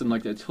 MySpace and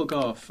like they took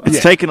off.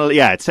 It's taken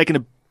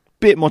a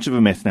bit much of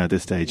a myth now at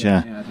this stage,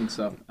 yeah. Yeah, I think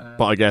so.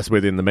 But I guess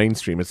within the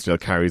mainstream, it still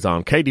carries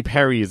on. Katy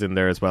Perry is in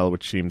there as well,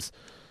 which seems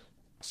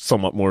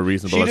somewhat more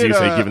reasonable, as you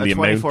say, given the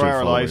amount of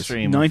 24-hour live followers.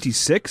 stream.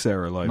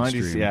 96-hour live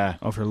stream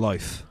of her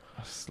life.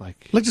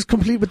 Like just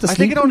complete with the I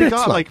think it only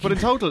got like, but in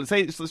total,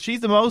 say so she's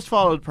the most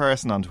followed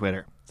person on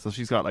Twitter. So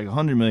she's got like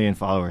 100 million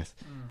followers,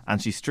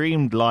 and she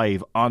streamed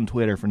live on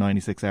Twitter for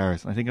 96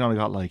 hours. And I think it only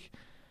got like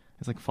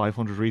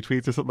 500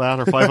 retweets or something like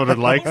that, or 500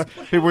 likes.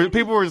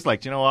 People were just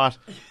like, do you know what?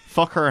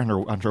 Fuck her and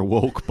her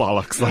woke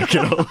bollocks, like,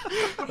 you know.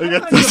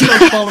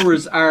 Those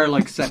followers are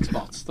like sex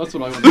bots. That's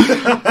what I want to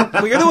say.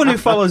 Well, you're the one who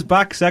follows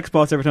back sex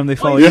bots every time they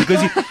follow you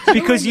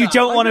because you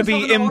don't want to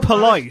be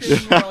impolite.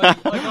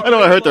 I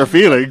know I hurt their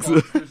feelings.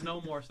 There's no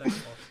more sex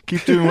bots.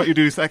 Keep doing what you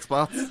do, sex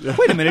bots.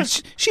 Wait a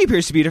minute, she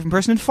appears to be a different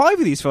person in 5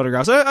 of these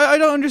photographs. I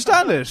don't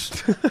understand it.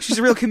 She's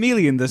a real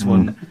chameleon, this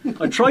one.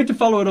 I tried to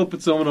follow it up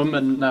with some of them,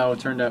 and now it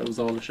turned out it was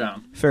all a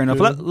sham. Fair enough.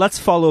 Let's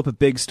follow up a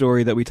big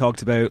story that we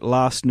talked about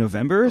last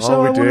November or so.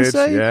 Oh, we I want to did,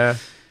 say. yeah.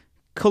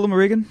 Colm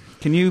O'Regan,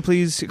 can you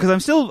please? Because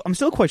I'm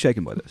still quite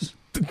shaken by this.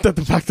 The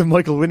fact that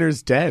Michael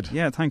Winner's dead.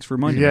 Yeah, thanks for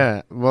reminding me.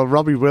 Yeah, well,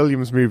 Robbie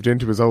Williams moved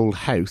into his old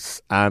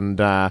house and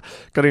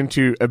got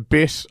into a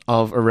bit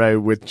of a row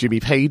with Jimmy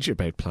Page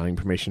about planning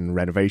permission,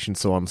 renovation,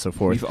 so on and so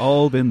forth. We've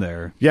all been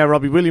there. Yeah,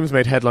 Robbie Williams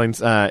made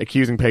headlines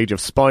accusing Page of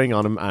spying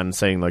on him and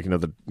saying, like, you know,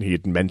 that he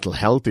had mental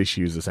health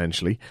issues,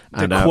 essentially.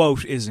 The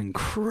quote is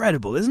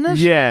incredible, isn't it?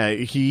 Yeah,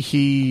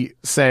 he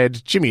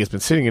said, Jimmy has been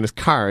sitting in his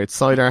car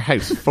outside our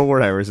house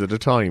 4 hours at a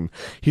time.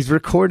 He's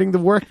recording the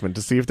workmen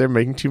to see if they're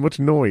making too much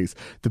noise.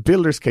 The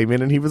builders came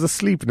in and he was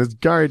asleep in his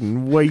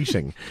garden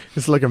waiting.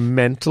 It's like a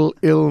mental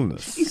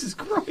illness. Jesus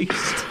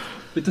Christ.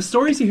 But the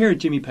stories you hear of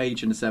Jimmy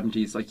Page in the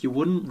 70s, like, you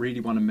wouldn't really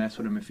want to mess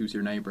with him if he was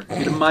your neighbour.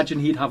 You'd imagine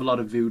he'd have a lot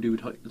of voodoo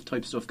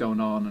type stuff going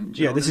on. And,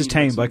 yeah, this is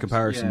tame by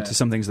comparison to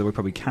some things that we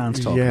probably can't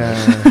talk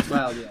about.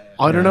 Well, yeah.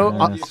 I don't know.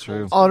 That's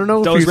true. I don't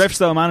know. Those riffs,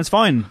 though, man, it's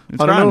fine.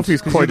 It's I don't grand, know if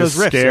he's quite as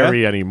riffs,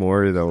 scary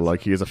anymore, though.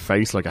 Like, he has a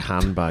face like a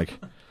handbag.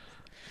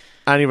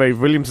 Anyway,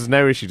 Williams has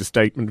now issued a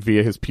statement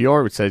via his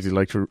PR which says he'd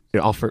like to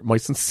offer my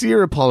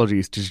sincere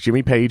apologies to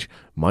Jimmy Page,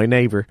 my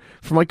neighbour,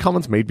 for my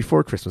comments made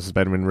before Christmas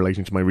about him in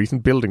relation to my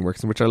recent building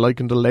works in which I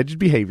likened alleged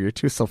behaviour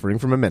to suffering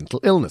from a mental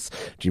illness.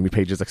 Jimmy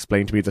Page has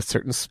explained to me that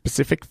certain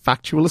specific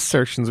factual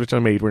assertions which I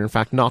made were in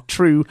fact not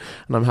true,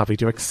 and I'm happy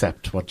to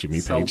accept what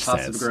Jimmy Page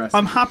says.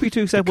 I'm happy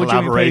to accept what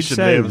Jimmy Page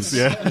says.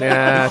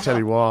 Yeah, I tell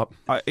you what.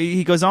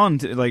 He goes on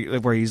to,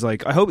 like, where he's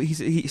like,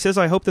 he says,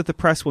 I hope that the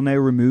press will now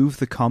remove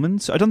the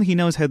comments. I don't think he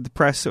knows how the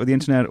press or the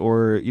internet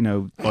or, you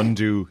know,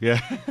 undo, yeah.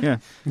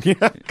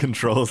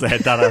 Control Z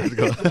that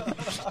article.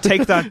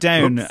 Take that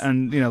down. Oops.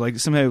 And, you know, like,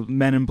 somehow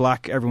Men in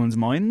Black everyone's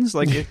minds.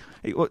 Like,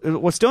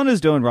 what's done is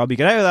done, Robbie.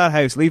 Get out of that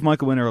house. Leave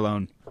Michael Winner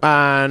alone.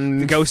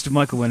 And the ghost of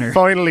Michael Winner.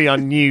 Finally,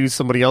 on news,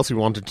 somebody else who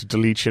wanted to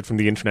delete shit from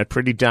the internet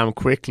pretty damn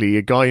quickly.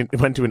 A guy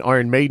went to an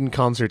Iron Maiden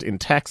concert in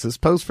Texas,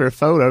 posed for a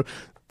photo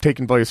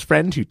taken by his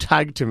friend who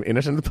tagged him in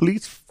it, and the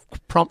police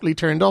promptly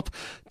turned up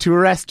to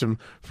arrest him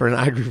for an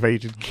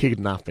aggravated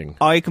kidnapping.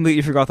 I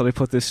completely forgot that I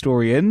put this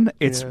story in.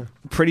 It's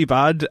pretty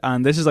bad,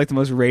 and this is like the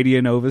most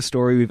Radio Nova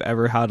story we've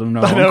ever had on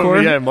our Encore.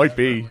 Yeah, it might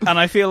be. And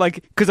I feel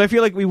like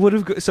we would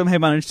have somehow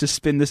managed to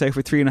spin this out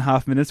for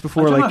 3.5 minutes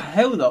before. I don't know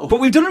how though. But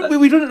we've done it.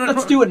 We've done it.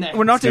 Let's do it now.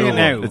 We're not doing it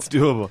now. It's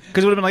doable.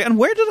 Because it would have been like, and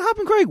where did it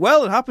happen, Craig?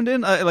 Well, it happened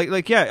in I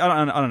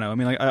don't know. I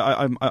mean, like,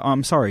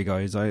 I'm sorry,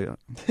 guys. I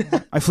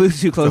flew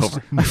too close.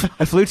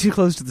 I flew too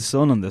close to the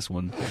sun on this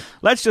one.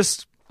 Let's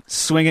just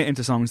swing it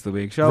into songs of the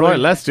week, shall we? Right,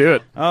 let's do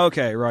it.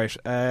 Okay, right.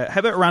 How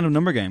about a random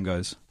number game,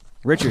 guys?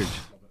 Richard,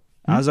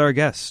 as our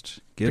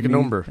guest, give Pick me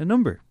a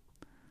number.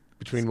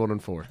 Between 1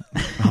 and 4.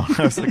 I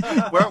was like,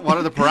 what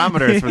are the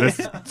parameters for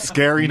this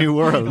scary new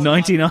world?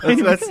 99.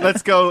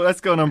 Let's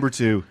go number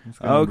 2.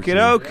 Okie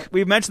doke.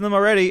 We've mentioned them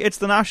already. It's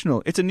The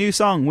National. It's a new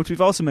song, which we've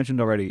also mentioned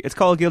already. It's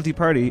called Guilty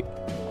Party.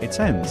 It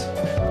sounds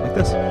like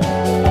this.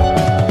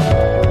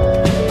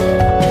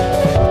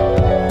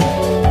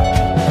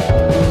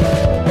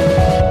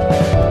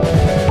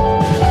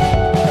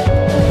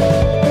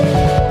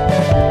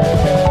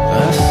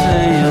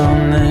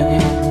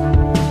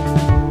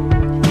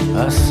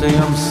 Say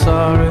I'm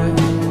sorry,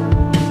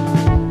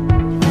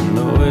 I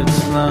know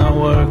it's not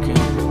working,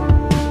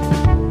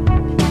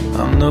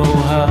 I'm no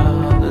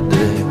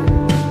holiday,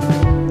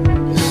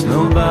 it's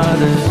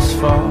nobody's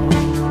fault,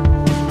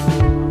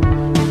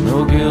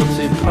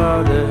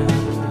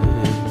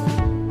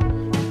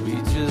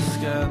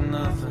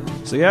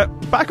 So yeah,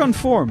 back on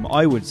form,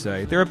 I would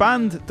say. They're a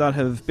band that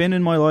have been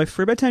in my life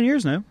for about 10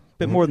 years now.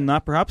 Bit more than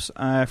that, perhaps.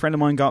 A friend of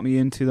mine got me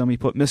into them. He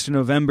put Mr.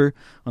 November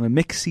on a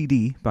mix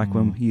CD back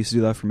when he used to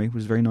do that for me. It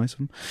was very nice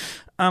of him.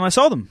 And I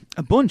saw them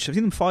a bunch. I've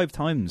seen them 5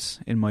 times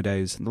in my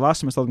days. And the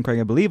last time I saw them,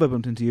 Craig, I believe I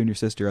bumped into you and your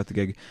sister at the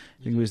gig.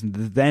 I think it was in the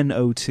then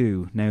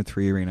O2, now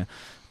 3 Arena.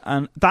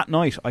 And that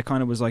night, I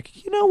kind of was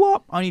like, you know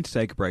what? I need to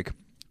take a break.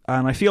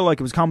 And I feel like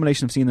it was a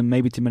combination of seeing them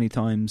maybe too many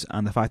times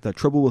and the fact that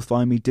Trouble Will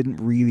Find Me didn't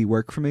really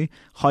work for me.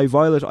 High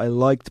Violet I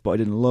liked, but I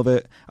didn't love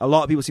it. A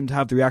lot of people seem to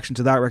have the reaction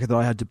to that record that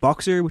I had to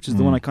Boxer, which is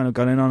the one I kind of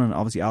got in on, and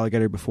obviously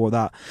Alligator before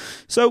that.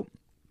 So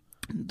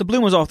the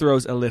bloom was off the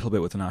rose a little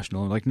bit with the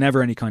National, like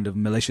never any kind of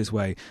malicious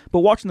way. But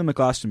watching them at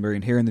Glastonbury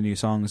and hearing the new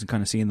songs and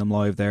kind of seeing them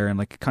live there and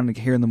like kind of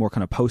hearing the more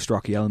kind of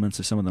post-rocky elements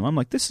of some of them, I'm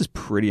like, this is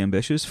pretty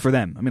ambitious for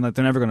them. I mean, like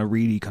they're never going to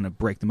really kind of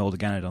break the mold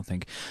again, I don't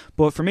think.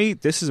 But for me,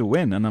 this is a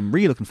win, and I'm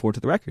really looking forward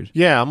to the record.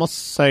 Yeah, I must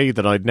say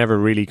that I'd never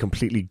really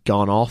completely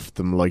gone off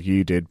them like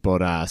you did,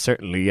 but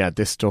certainly, yeah,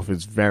 this stuff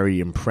is very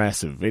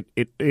impressive.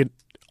 It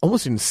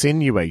almost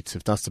insinuates,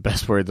 if that's the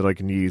best word that I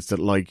can use, that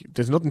like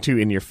there's nothing too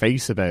in your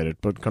face about it,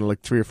 but kind of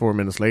like 3 or 4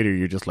 minutes later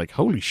you're just like,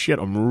 holy shit,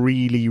 I'm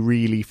really,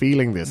 really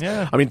feeling this.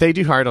 Yeah. I mean, they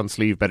do hard on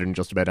sleeve better than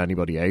just about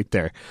anybody out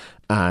there.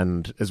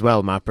 And as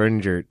well, Matt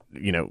Berninger,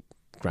 you know,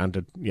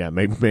 granted, yeah,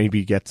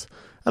 maybe gets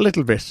a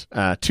little bit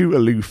too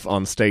aloof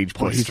on stage,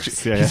 but he's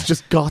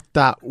just got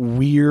that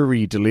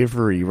weary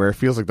delivery where it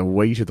feels like the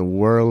weight of the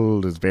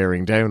world is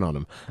bearing down on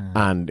him,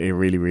 and it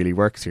really, really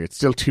works here. It's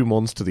still 2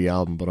 months to the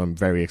album, but I'm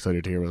very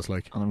excited to hear what it's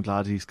like. And I'm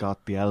glad he's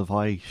got the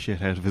Elvi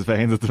shit out of his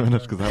veins at the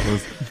minute, because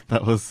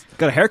that was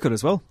got a haircut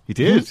as well. He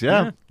did,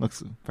 yeah.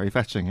 Looks very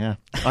fetching, yeah.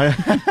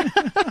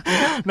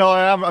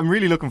 I'm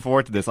really looking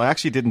forward to this. I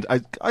actually didn't.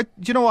 I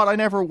you know what? I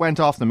never went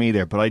off them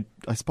either, but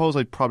I suppose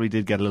I probably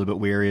did get a little bit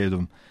weary of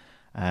them.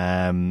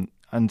 And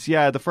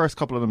yeah, the first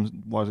couple of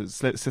them was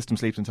System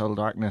Sleeps in Total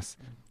Darkness.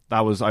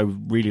 I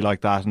really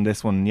liked that, and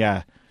this one,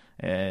 yeah,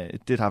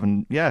 it did have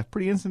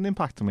pretty instant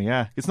impact on me.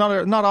 Yeah, it's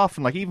not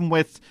often, like even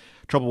with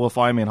Trouble Will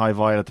Find Me and High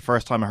Violet, the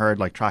first time I heard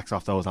like tracks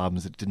off those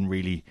albums, it didn't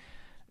really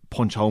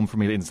punch home for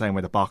me in the same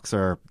way the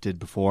Boxer did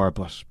before.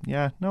 But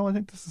yeah, no, I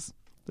think this is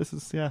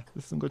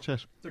some good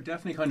shit. They're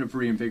definitely kind of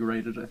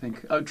reinvigorated, I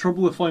think.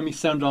 Trouble Will Find Me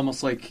sound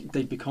almost like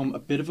they've become a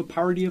bit of a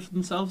parody of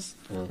themselves.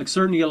 Like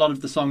certainly a lot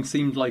of the songs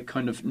seemed like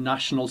kind of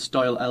National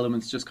style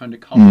elements just kind of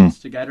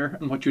condensed together,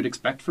 and what you'd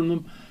expect from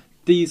them.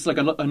 These, like,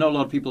 I know a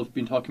lot of people have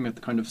been talking about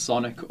the kind of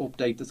sonic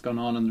update that's gone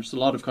on, and there's a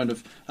lot of kind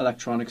of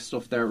electronic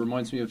stuff there. It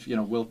reminds me of, you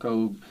know,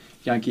 Wilco,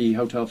 Yankee,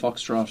 Hotel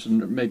Foxtrot,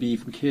 and maybe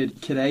even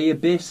Kid A a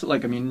bit.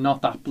 Like, I mean,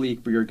 not that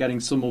bleak, but you're getting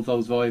some of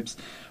those vibes.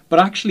 But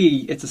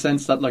actually, it's a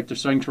sense that like they're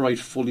starting to write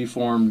fully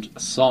formed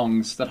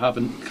songs that have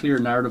a clear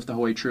narrative the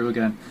whole way through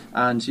again.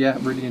 And yeah,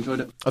 really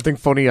enjoyed it. I think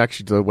funny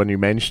actually though, when you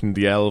mentioned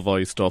the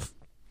Elvi stuff,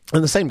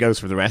 and the same goes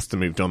for the rest of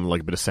them who've done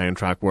like a bit of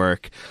soundtrack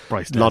work,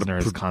 Bryce a lot Dessner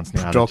of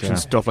production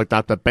stuff like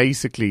that. But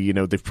basically, you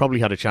know, they've probably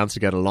had a chance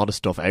to get a lot of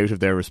stuff out of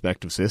their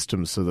respective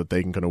systems so that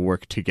they can kind of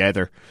work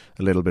together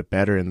a little bit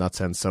better in that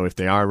sense. So if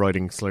they are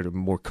writing sort of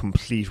more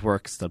complete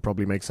works, that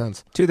probably makes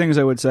sense. 2 things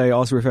I would say,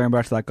 also referring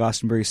back to that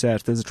Glastonbury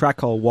set. There's a track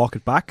called Walk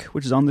It Back,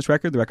 which is on this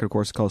record. The record, of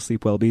course, is called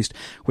Sleep Well Beast,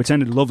 which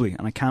sounded lovely,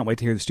 and I can't wait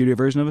to hear the studio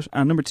version of it.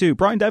 And number 2,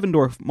 Brian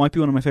Devendorf might be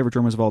one of my favourite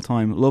drummers of all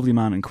time. Lovely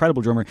man,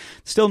 incredible drummer.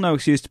 Still no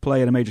excuse to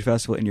play at a major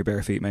festival in your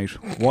bare feet, mate.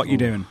 What you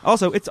doing?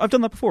 Also, I've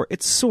done that before.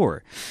 It's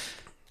sore.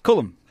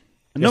 Cullum,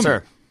 yes,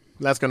 sir.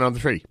 Let's go on to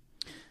 3.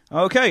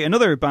 Okay,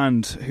 another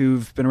band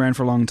who've been around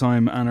for a long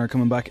time and are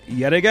coming back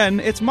yet again.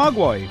 It's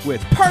Mogwai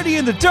with Party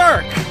in the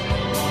Dark.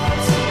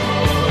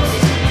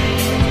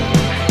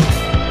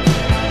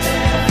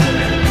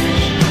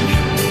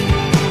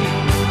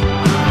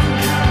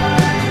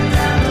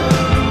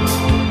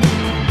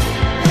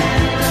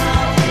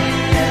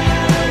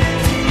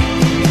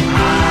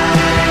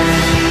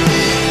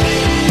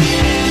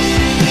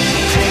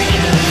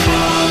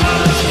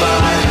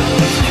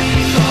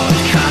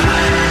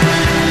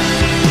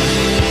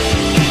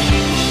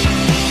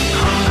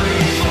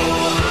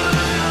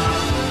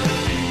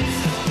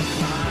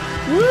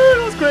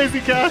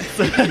 Crazy Cats.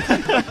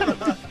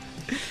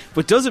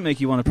 But does it make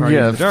you want to party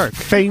in the dark?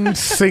 Famed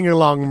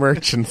sing-along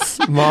merchants,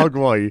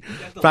 Mogwai,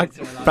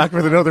 back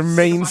with another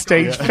main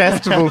stage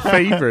festival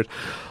favourite.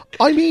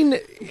 I mean,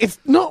 it's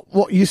not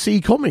what you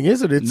see coming,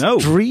 is it? It's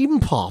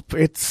dream pop.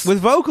 It's with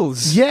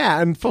vocals.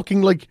 Yeah, and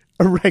fucking like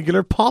a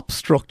regular pop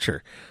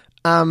structure.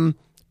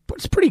 But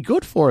it's pretty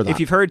good for that.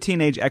 If you've heard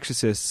Teenage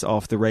Exorcists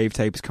off the Rave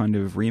Tapes kind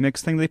of remix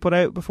thing they put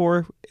out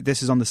before,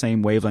 this is on the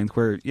same wavelength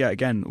where, yeah,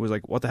 again, it was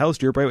like, what the hell is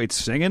Stuart Braithwaite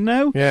singing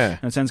now? Yeah.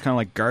 And it sounds kind of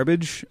like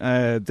garbage.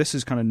 This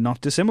is kind of not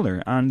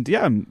dissimilar. And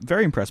yeah, I'm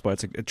very impressed by it.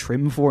 It's like a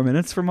trim 4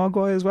 minutes for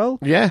Mogwai as well.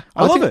 Yeah.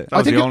 I love it. That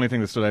was the only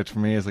thing that stood out for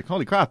me is like,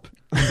 holy crap,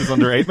 this is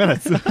under 8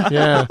 minutes.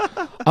 Yeah.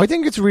 I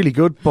think it's really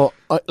good, but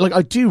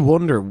I do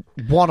wonder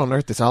what on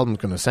earth this album's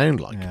going to sound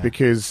like,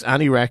 because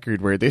any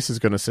record where this is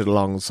going to sit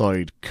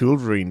alongside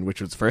Coolverine, which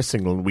was the first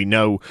single, and we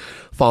know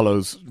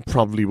follows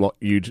probably what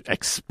you'd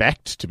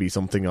expect to be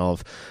something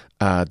of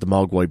the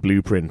Mogwai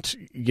Blueprint,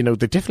 they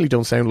definitely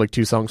don't sound like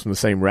two songs from the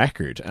same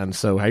record, and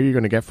so how you're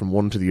going to get from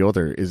one to the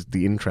other is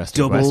the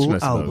interesting question, I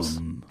suppose.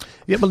 Album.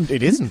 Yeah, well,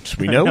 it isn't.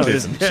 We know it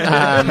isn't.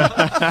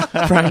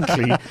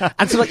 Frankly.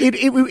 And so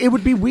it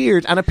would be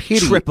weird and a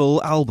pity.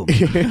 Triple album.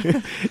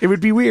 It would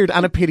be weird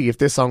and a pity if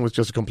this song was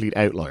just a complete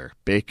outlier,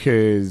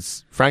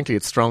 because frankly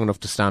it's strong enough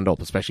to stand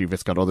up, especially if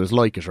it's got others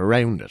like it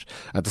around it.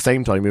 At the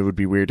same time, it would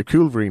be weird if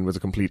Coolverine was a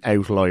complete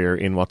outlier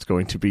in what's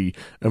going to be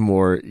a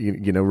more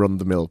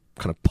run-of-the-mill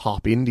kind of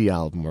pop indie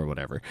album or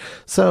whatever.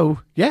 So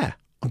yeah,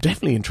 I'm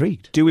definitely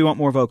intrigued. Do we want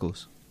more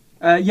vocals?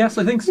 Yes,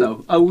 I think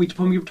so.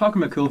 When we were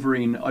talking about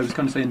Coolverine, I was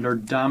kind of saying they're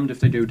damned if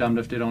they do, damned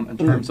if they don't, in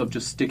terms of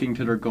just sticking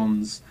to their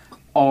guns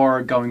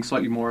or going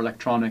slightly more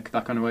electronic,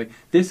 that kind of way.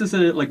 This is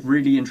a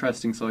really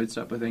interesting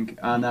sidestep, I think.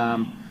 And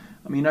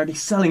are they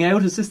selling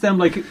out? Is this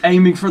them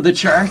aiming for the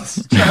charts?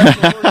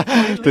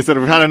 They said,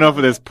 we've had enough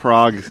of this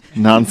prog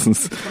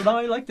nonsense. But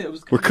I liked it.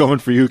 We're coming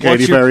for you,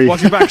 Katy Perry.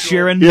 Watch your back,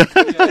 Sheeran.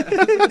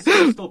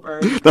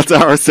 That's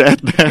our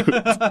set now.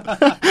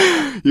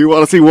 You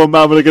want to see one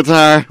man with a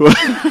guitar?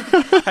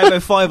 How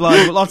about 5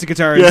 lines with lots of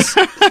guitars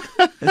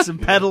and some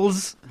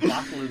pedals?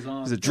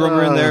 There's a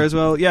drummer in there as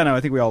well. Yeah, no,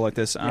 I think we all like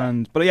this.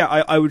 But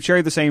I would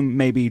share the same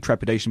maybe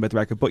trepidation about the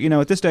record. But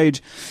at this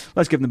stage,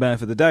 let's give them the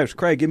benefit of the doubt.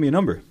 Craig, give me a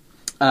number.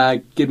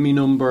 Give me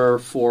number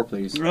 4,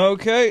 please.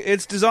 Okay,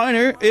 it's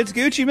Designer, it's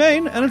Gucci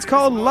Mane, and it's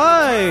called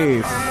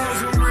Life.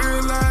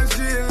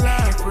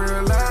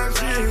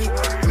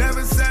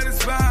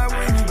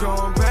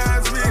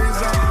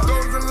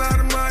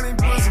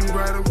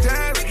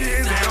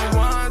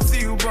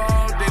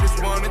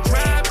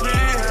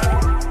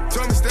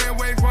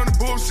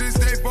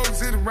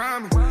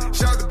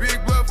 Shout the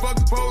big blood, fuck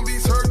the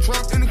police, heard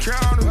Trump in the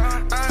counter.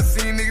 I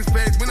seen niggas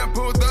face when I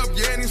pulled up,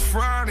 yeah, and he's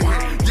frowning.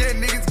 Yeah,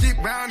 niggas keep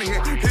bounding.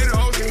 Hit the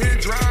ocean,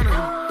 hit drowning.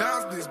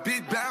 Bounce this,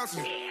 beat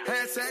bouncing.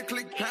 Hashtag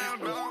click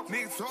pound.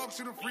 Niggas talk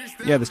shit,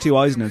 freestyle. Yeah, there's 2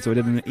 eyes in it, so I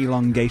did an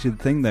elongated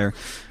thing there.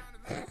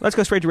 Let's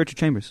go straight to Richard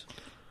Chambers.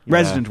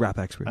 Resident rap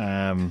expert.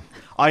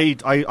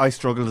 I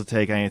struggle to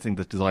take anything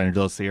that Designer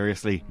does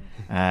seriously.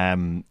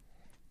 I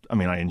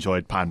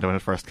enjoyed Panda when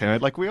it first came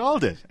out, like we all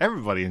did.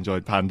 Everybody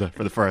enjoyed Panda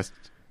for the first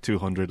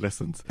 200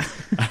 listens.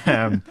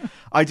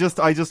 I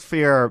just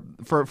fear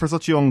for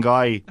such a young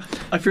guy.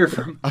 I fear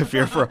for him. I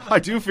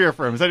do fear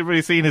for him. Has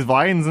anybody seen his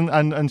vines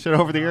and shit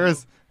over the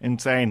years?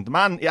 Insane. The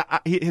man,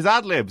 his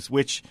ad-libs,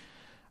 which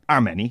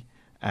are many,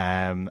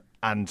 and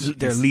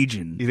they're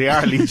legion. They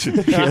are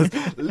legion. He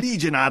has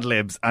legion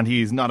ad-libs, and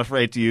he's not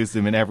afraid to use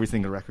them in every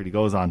single record he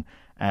goes on.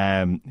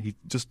 He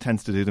just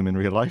tends to do them in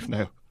real life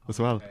now as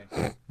well,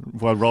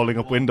 while rolling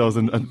up windows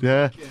and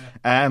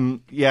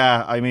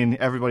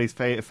everybody's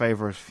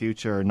favourite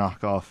Future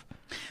knockoff.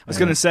 I was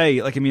going to say,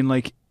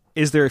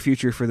 is there a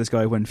future for this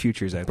guy when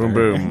Future's out there?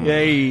 Boom.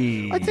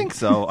 Yay! I think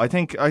so. I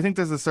think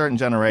there's a certain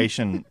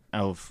generation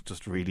of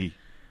just really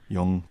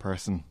young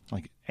person,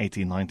 like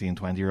 18, 19,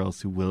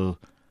 20-year-olds who will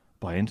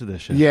buy into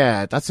this shit.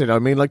 Yeah, that's it.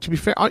 To be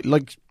fair,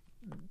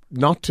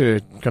 not to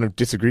kind of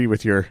disagree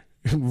with your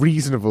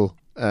reasonable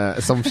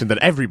assumption that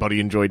everybody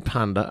enjoyed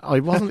Panda. I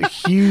wasn't a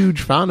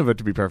huge fan of it,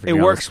 to be perfectly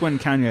honest. It works when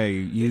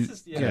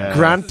Kanye...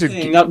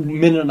 Granted... That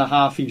minute and a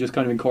half he just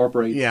kind of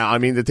incorporates. Yeah,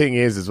 the thing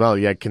is as well,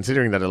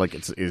 considering that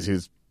it's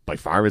his by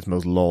far his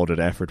most lauded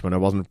effort, when I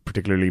wasn't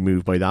particularly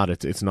moved by that,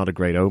 it's not a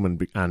great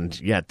omen. And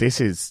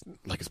this is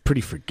it's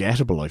pretty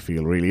forgettable, I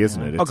feel, really,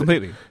 isn't it?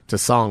 Completely. It's a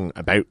song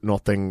about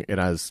nothing. It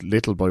has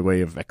little by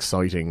way of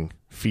exciting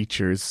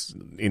features.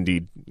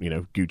 Indeed,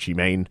 Gucci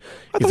Mane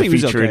is a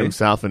feature in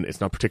himself, and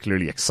it's not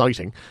particularly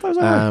exciting.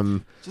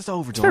 Just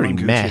overdone on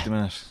Gucci at the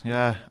minute.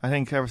 Yeah, I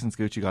think ever since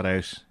Gucci got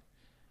out,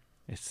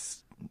 it's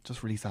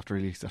just release after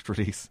release after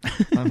release.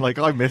 I'm like,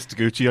 I missed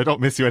Gucci, I don't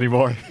miss you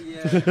anymore.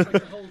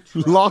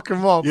 Lock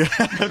him up. Yeah,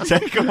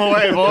 take him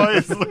away,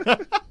 boys.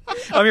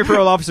 I'm your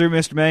parole officer,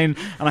 Mr. Maine,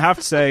 and I have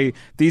to say,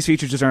 these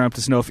features just aren't up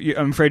to snuff.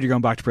 I'm afraid you're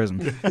going back to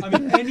prison.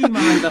 Any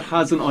man that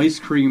has an ice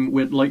cream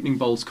with lightning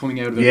bolts coming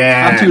out of it,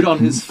 tattooed on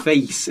his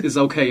face, is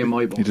okay in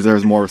my book. He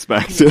deserves more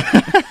respect.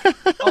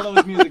 Although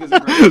his music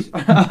isn't great.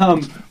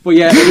 But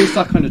it is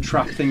that kind of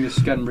trap thing that's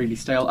getting really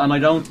stale, and I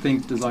don't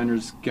think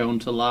Designer's going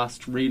to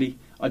last, really.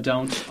 I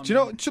don't. Do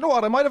you know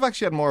what? I might have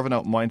actually had more of an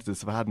open mind to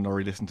this if I hadn't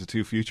already listened to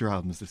 2 Future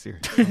albums this year.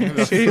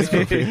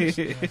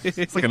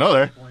 It's like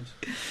another.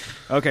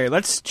 Okay,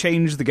 let's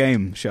change the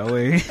game, shall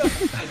we?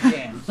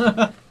 Again.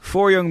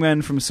 4 young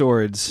men from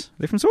Swords.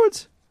 Are they from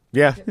Swords?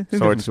 Yeah,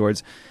 Swords.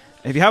 Swords.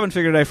 If you haven't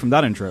figured it out from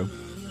that intro,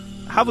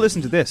 have a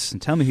listen to this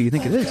and tell me who you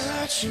think it is.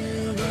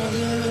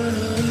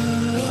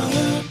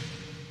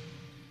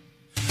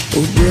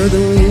 Oh, brother,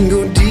 we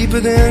go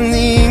deeper than the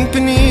ink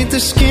beneath the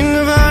skin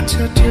of our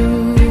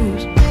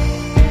tattoos.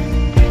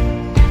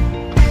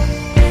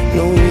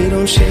 No, we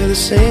don't share the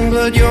same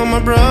blood. You're my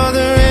brother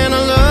and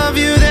I love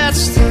you,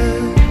 that's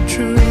the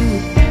truth.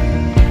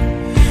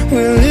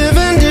 We're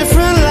living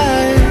different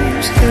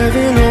lives,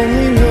 heaven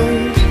only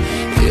knows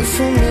if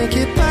we'll make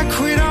it back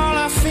with all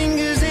our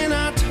fingers in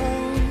our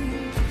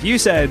toes. You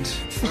said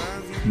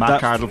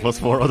Matt Cardle plus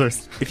 4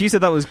 others. If you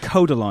said that was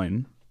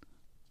Codaline,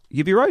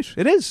 you'd be right.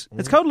 It is.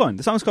 It's Codaline.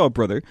 The song's called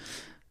Brother.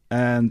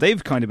 And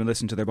they've kind of been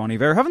listening to their Bon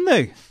Iver, haven't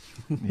they?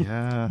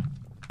 Yeah.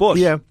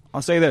 But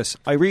I'll say this.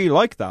 I really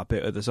like that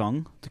bit of the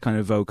song. The kind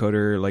of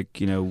vocoder, like,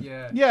 you know.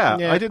 Yeah,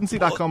 I didn't see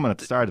that coming at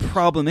the start. The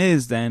problem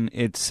is then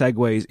it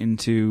segues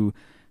into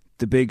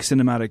the big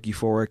cinematic,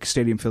 euphoric,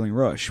 stadium-filling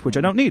rush, which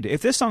I don't need.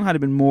 If this song had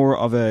been more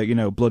of a, you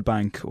know, Blood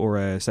Bank or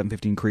a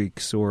 715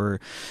 Creeks or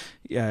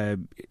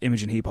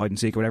Imogen Heap, Hide and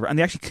Seek or whatever, and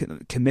they actually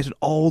committed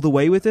all the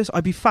way with this,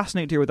 I'd be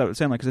fascinated to hear what that would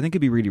sound like, because I think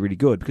it'd be really, really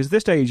good. Because at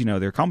this stage, you know,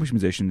 they're accomplished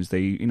musicians.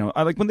 They, you know,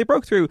 I like when they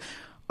broke through.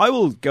 I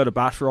will go to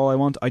bat for all I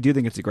want. I do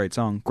think it's a great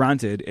song.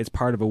 Granted, it's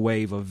part of a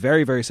wave of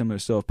very, very similar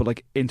stuff, but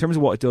like in terms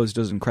of what it does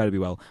it incredibly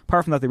well.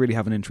 Apart from that, they really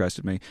haven't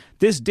interested me.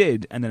 This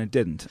did, and then it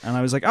didn't. And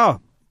I was like,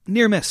 oh,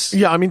 near miss.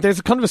 Yeah, I mean, there's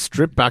a kind of a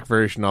stripped back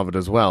version of it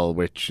as well,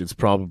 which is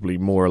probably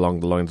more along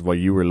the lines of what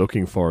you were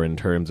looking for in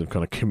terms of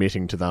kind of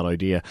committing to that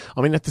idea.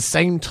 I mean, at the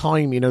same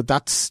time, you know,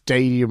 that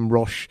stadium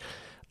rush,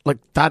 like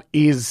that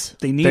is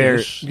they need their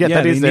it.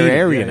 that is their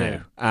area now. Yeah.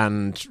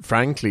 And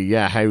frankly,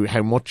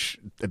 how much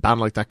a band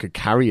like that could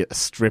carry a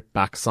stripped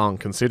back song,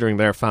 considering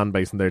their fan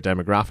base and their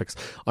demographics,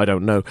 I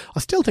don't know. I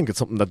still think it's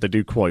something that they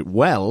do quite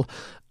well.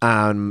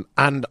 And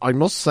I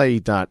must say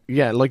that,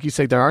 yeah, like you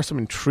say, there are some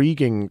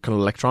intriguing kind of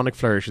electronic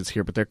flourishes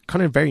here, but they're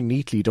kind of very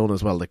neatly done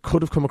as well. They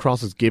could have come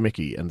across as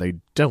gimmicky, and they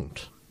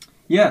don't.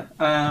 Yeah,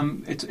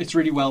 it's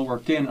really well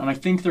worked in, and I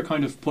think they're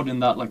kind of put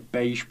in that like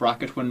beige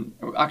bracket when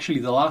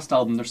actually the last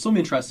album there's some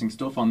interesting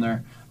stuff on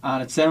there,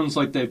 and it sounds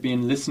like they've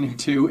been listening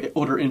to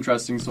other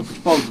interesting stuff,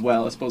 which bodes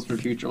well, I suppose, for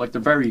the future. Like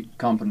they're very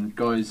competent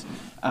guys,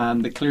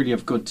 and they clearly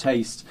have good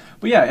taste.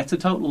 But yeah, it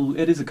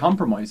is a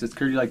compromise. It's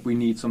clearly like we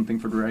need something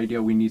for the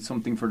radio, we need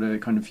something for the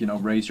kind of, you know,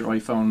 raise your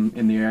iPhone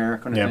in the air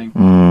kind of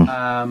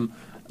thing.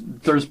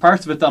 There's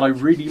parts of it that I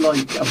really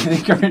like and I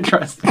think are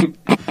interesting,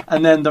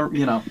 and then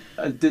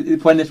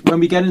when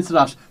we get into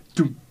that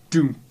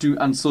do,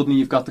 and suddenly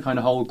you've got the kind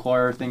of whole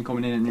choir thing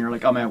coming in, and you're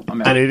like, I'm out.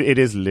 And it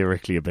is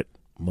lyrically a bit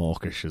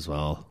mawkish as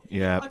well.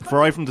 Yeah,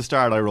 right from the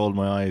start, I rolled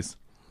my eyes.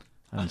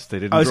 And they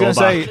didn't. I was going to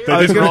say. I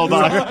was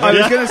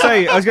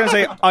going to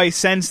say. I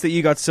sense that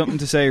you got something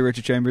to say,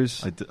 Richard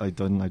Chambers. I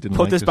didn't.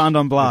 Put this band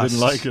on blast.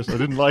 I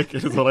didn't like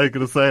it. Is what I'm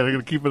going to say. I'm going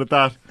to keep it at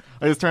that.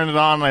 I just turned it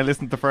on and I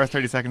listened to the first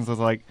 30 seconds. I was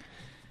like,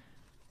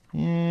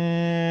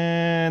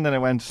 yeah, and then I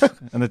went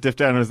and it dipped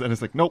down and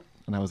it's like, nope,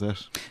 and that was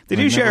it. They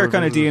do share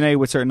kind of DNA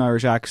with certain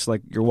Irish acts,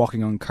 like You're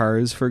Walking on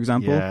Cars, for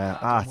example.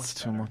 Yeah, it's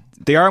too much.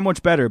 They are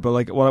much better, but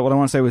like what I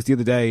want to say was the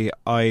other day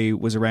I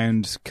was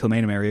around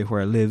Kilmainham area where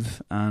I live,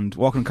 and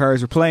Walking on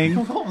Cars were playing.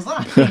 What was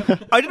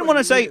that? I didn't want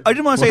to say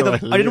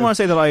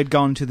that I had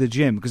gone to the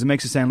gym, because it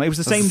makes it sound like it was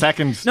the same.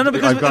 Second, no,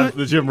 because I've gone to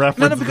the gym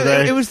reference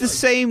today. It was the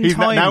same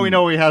time. Now we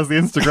know he has the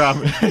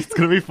Instagram. It's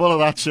going to be full of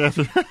that shit.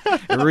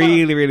 It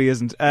really, really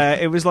isn't.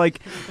 It was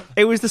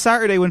the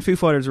Saturday when Foo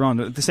Fighters were on.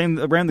 The same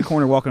around the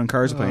corner, Walking on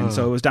Cars playing.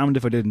 So it was damned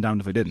if I did and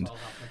damned if I didn't.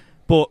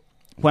 But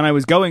when I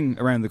was going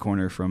around the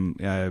corner from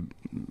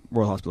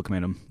Royal Hospital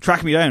Kilmainham,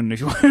 track me down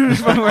if you want to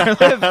find where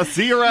I live.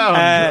 See you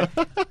around.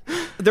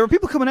 There were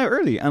people coming out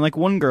early, and like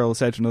one girl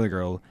said to another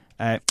girl,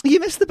 "You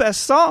missed the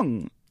best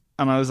song."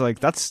 And I was like,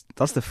 that's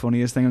the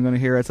funniest thing I'm going to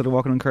hear outside of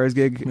Walking on Cars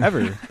gig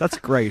ever. That's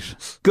great.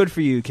 Good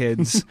for you,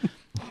 kids.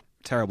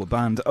 Terrible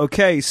band.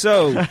 Okay,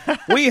 so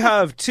we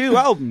have 2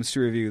 albums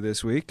to review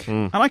this week,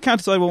 and I can't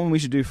decide what one we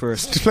should do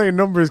first. Just play a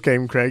numbers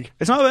game, Craig.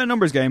 It's not about a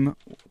numbers game.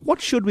 What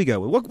should we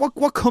go with?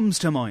 What comes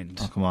to mind?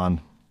 Oh, come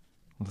on.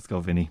 Let's go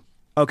Vinny.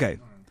 Okay.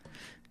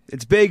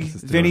 It's big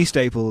Vinny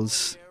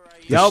Staples.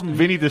 The album,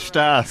 Vinny the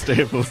Star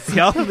Staples. The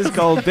album is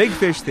called Big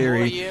Fish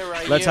Theory.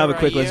 Let's have a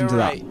quick listen to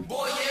that.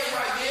 Boy,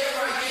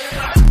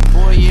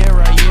 yeah,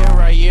 right, yeah,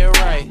 right, yeah,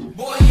 right.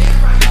 Boy,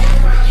 yeah, right,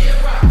 yeah, right,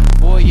 yeah,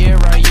 right. Boy, yeah,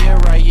 right, yeah,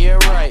 right, yeah,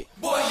 right.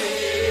 Boy,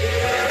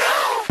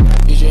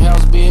 yeah. Is your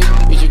house big?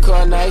 Is your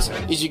car nice?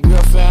 Is your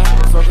girl fine?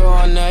 Fuck her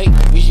all night.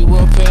 Is you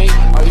well paid?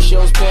 Are your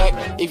shows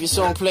packed? If your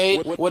song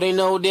played, well, they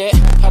know that.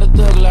 How to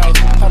thug life?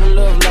 How to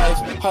love life?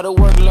 How to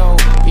work low?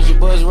 Is your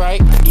buzz right?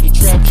 Do the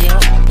trap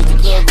jump? Is the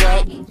club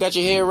right? Got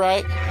your hair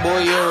right? Boy,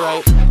 yeah,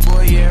 right.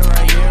 Boy, yeah,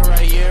 right, yeah,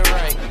 right, yeah,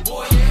 right.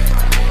 Boy, yeah,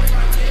 right,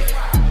 yeah, right,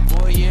 yeah, right.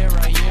 Boy, yeah,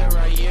 right, yeah,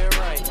 right, yeah,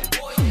 right.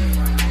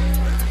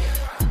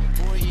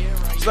 Boy,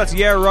 yeah, right. So that's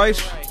Yeah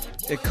Right.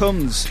 It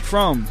comes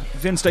from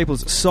Vince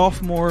Staples'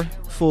 sophomore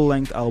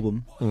full-length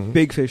album,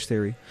 Big Fish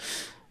Theory.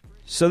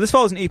 So this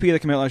follows an EP that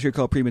came out last year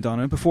called Prima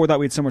Donna. Before that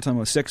we had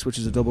Summertime 06, which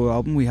is a double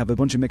album. We have a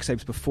bunch of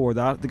mixtapes before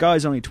that. The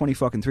guy's only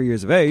 23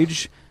 years of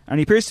age, and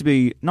he appears to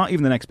be not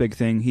even the next big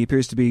thing. He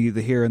appears to be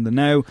the here and the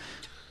now.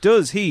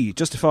 Does he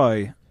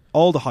justify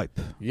all the hype?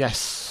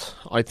 Yes,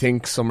 I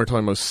think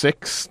Summertime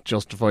 06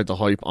 justified the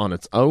hype on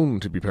its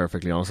own, to be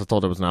perfectly honest. I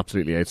thought it was an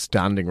absolutely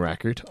outstanding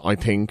record. I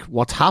think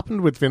what's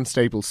happened with Vince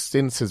Staples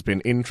since has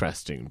been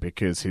interesting,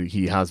 because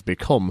he has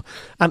become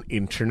an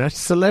internet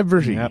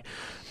celebrity. Yep.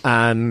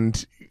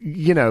 And,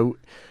 you know,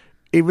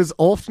 it was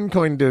often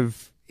kind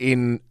of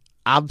in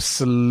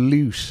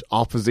absolute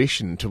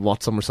opposition to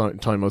what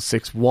Summertime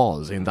 06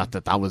 was, in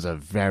that was a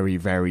very,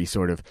 very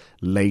sort of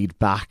laid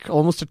back,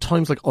 almost at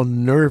times like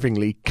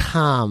unnervingly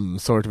calm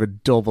sort of a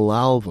double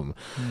album.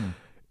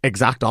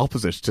 Exact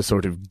opposite to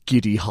sort of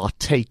giddy hot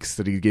takes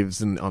that he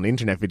gives on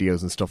internet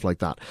videos and stuff like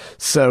that.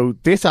 So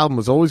this album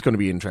was always going to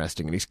be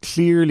interesting, and he's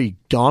clearly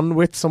gone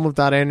with some of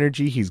that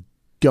energy. He's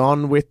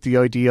gone with the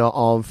idea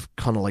of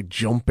kind of like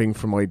jumping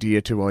from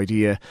idea to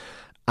idea,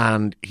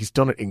 and he's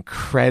done it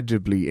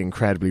incredibly,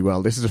 incredibly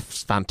well. This is a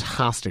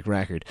fantastic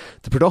record.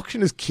 The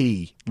production is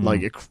key,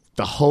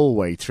 the whole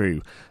way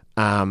through.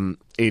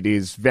 It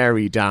is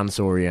very dance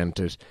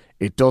oriented.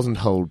 It doesn't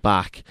hold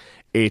back.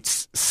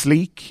 It's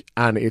sleek,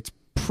 and it's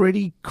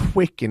pretty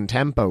quick in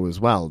tempo as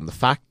well, and the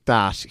fact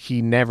that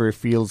he never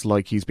feels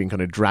like he's been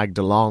kind of dragged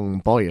along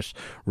by it,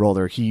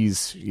 rather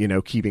he's,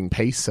 keeping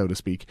pace, so to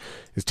speak,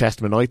 is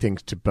testament, I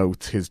think, to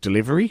both his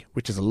delivery,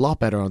 which is a lot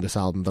better on this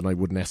album than I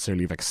would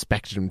necessarily have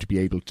expected him to be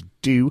able to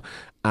do,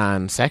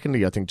 and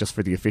secondly, I think just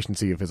for the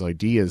efficiency of his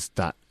ideas,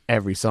 that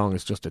every song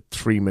is just a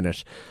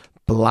 3-minute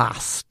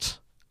blast,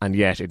 and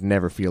yet it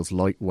never feels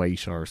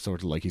lightweight or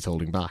sort of like he's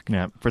holding back.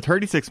 Yeah, for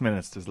 36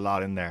 minutes there's a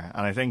lot in there,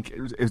 and I think it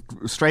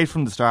was straight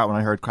from the start when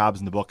I heard Crabs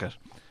in the Bucket,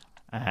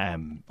 I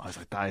was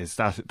like,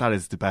 that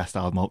is the best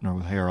album opener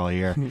we'll hear all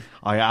year.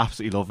 I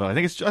absolutely love it.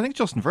 I think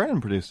Justin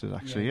Vernon produced it,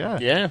 actually.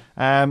 Yeah.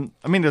 I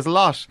mean, there's a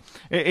lot.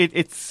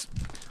 It's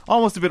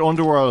almost a bit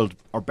Underworld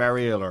or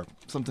Burial or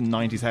something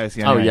 90s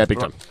housey. Anyway. Oh yeah,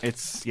 big time.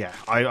 It's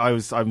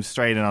I'm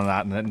straight in on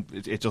that, and then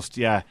it just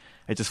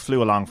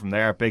flew along from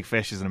there. Big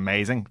Fish is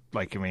amazing.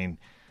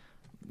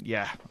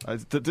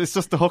 It's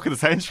just the hook of the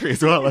century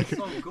as well. It's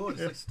so good.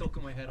 It's stuck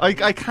in my head.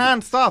 I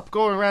can't stop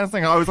going around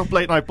saying I was up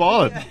late night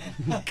balling.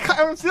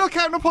 I'm still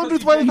counting up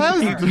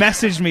 120,000. He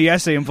messaged me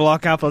yesterday in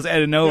Block Apples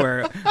out of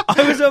nowhere.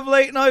 I was up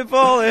late night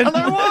balling, and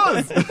I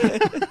was.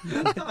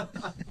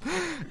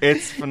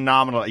 It's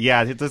phenomenal.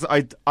 Yeah,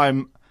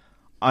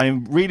 I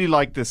really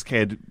like this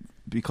kid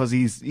because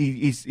he's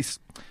this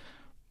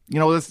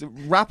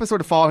rap is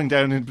sort of falling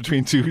down in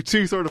between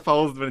two sort of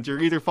folds.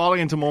 You're either falling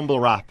into mumble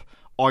rap,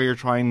 or you're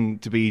trying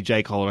to be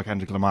J. Cole or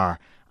Kendrick Lamar,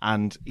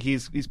 and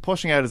he's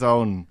pushing out his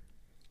own,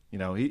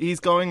 he's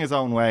going his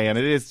own way, and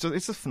it's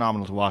just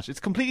phenomenal to watch.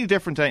 It's completely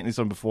different to anything he's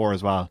done before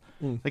as well.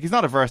 Like, he's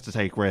not averse to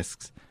take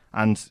risks,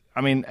 and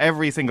I mean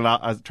every single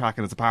track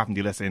in it, apart from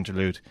the Alyssa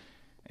interlude,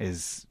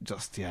 is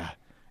just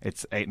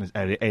it's 8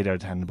 out of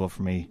 10 above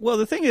for me. Well,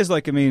 the thing is,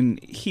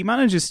 he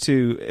manages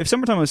to. If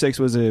Summertime 06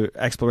 was an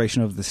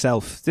exploration of the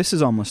self, this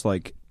is almost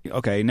like,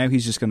 okay, now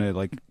he's just going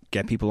to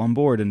get people on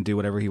board and do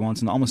whatever he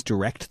wants and almost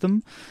direct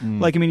them. You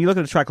look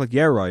at a track like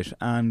Yeah Right,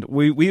 and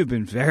we have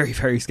been very,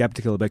 very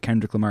skeptical about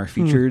Kendrick Lamar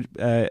featured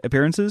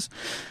appearances.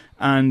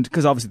 And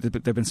because obviously there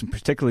have been some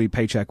particularly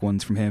paycheck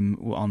ones from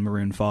him on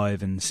Maroon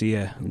 5 and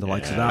Sia and the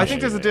likes of that. I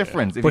think there's a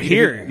difference. But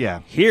here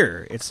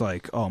it's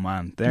like, oh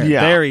man,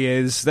 there he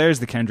is. There's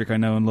the Kendrick I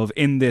know and love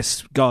in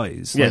this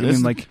guise. Yeah, this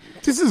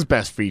is his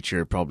best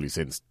feature probably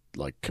since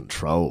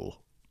Control.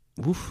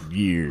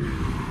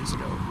 Years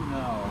ago.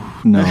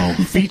 No.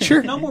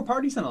 Feature? No More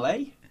Parties in LA?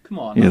 Come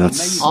on. Yeah,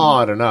 that's...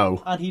 I don't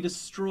know. And he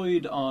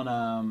destroyed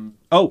on...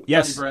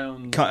 yes.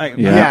 Brown.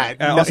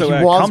 Also,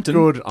 he was Compton.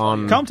 Good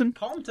on... Compton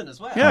as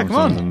well. Yeah, come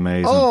on.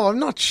 Amazing. Oh, I'm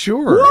not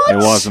sure. What? It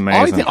was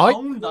amazing.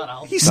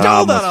 He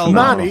stole that album.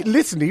 Man,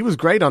 listen, he was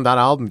great on that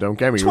album, don't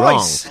get me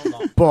Twice.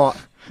 wrong. But...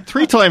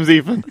 3 times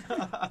even.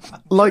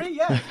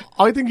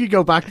 I think you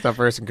go back to that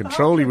verse in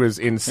Control, he was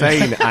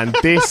insane, and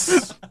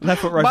this...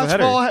 Left foot, right foot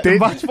header.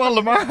 Matchball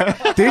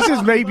Lamar. This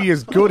is maybe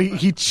as good.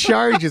 He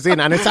charges in,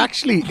 and it's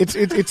actually...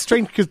 It's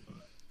strange, because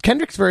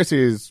Kendrick's verse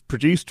is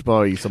produced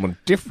by someone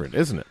different,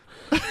 isn't it?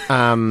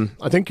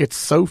 I think it's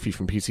Sophie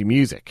from PC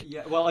Music.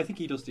 Yeah, well, I think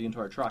he does the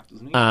entire track,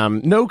 doesn't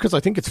he? No, because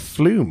I think it's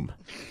Flume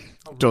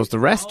does the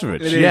rest of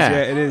it. It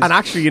is. And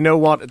actually, you know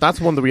what? That's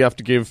one that we have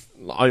to give.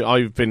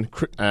 I've been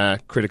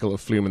critical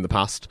of Flume in the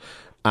past.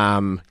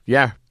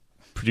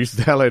 Produced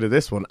the hell out of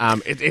this one.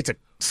 It's a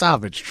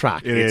savage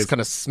track. It's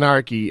kind of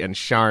snarky and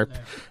sharp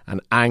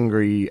and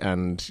angry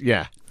and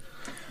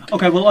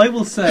Okay, well, I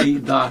will say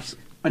that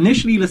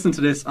initially listened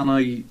to this and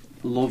I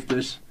loved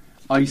it.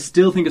 I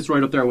still think it's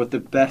right up there with the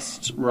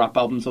best rap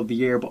albums of the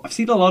year, but I've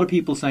seen a lot of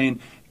people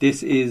saying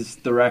this is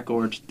the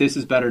record, this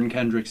is better than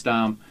Kendrick's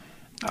Damn.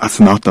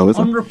 That's not though, is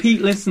it? On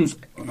repeat listens,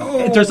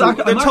 they're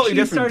totally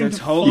different.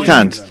 You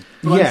can't.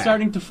 But I'm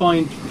starting to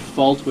find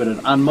fault with it,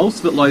 and most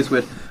of it lies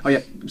with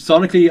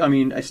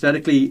sonically,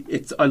 aesthetically,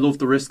 I love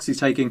the risks he's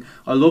taking.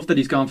 I love that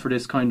he's gone for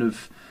this kind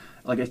of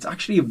it's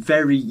actually a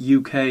very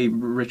UK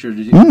Richard,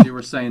 as you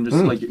were saying,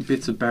 there's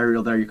bits of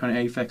Burial there, you're kind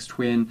of Aphex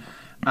Twin.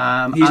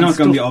 He's not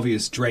going to be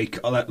obvious Drake.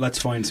 Let's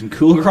find some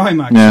cool grime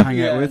acts to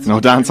hang out with.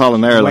 No dancehall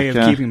in there. Way of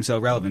keeping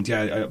himself relevant.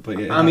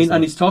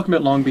 And he's talking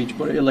about Long Beach,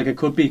 but it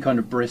could be kind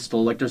of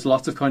Bristol. There's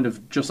lots of kind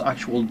of just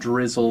actual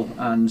drizzle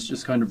and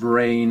just kind of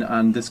rain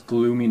and this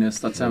gloominess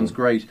that sounds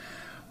great.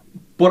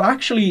 But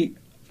actually,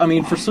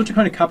 for such a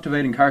kind of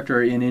captivating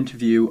character in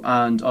Interview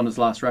and on his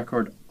last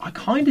record, I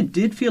kind of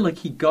did feel like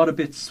he got a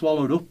bit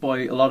swallowed up by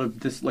a lot of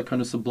this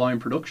kind of sublime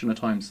production at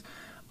times.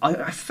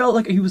 I felt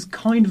like he was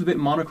kind of a bit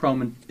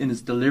monochrome in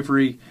his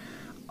delivery.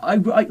 I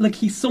like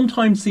he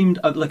sometimes seemed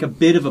like a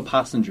bit of a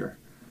passenger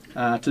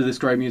to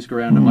describe music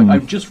around him. Like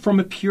I just from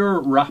a pure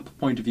rap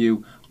point of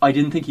view, I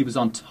didn't think he was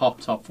on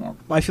top form.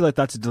 I feel like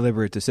that's a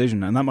deliberate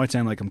decision, and that might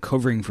sound like I'm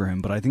covering for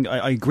him, but I think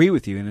I agree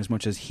with you in as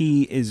much as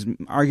he is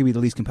arguably the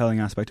least compelling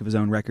aspect of his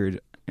own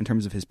record in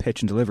terms of his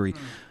pitch and delivery.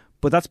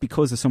 But that's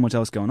because there's so much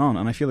else going on,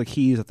 and I feel like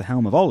he's at the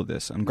helm of all of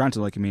this. And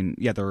granted, like, I mean,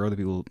 yeah, there are other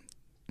people,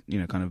 you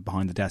know, kind of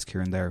behind the desk here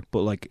and there,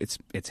 but like it's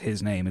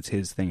his name, it's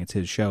his thing, it's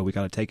his show. We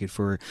got to take it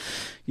for,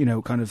 you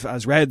know, kind of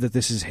as read that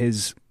this is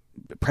his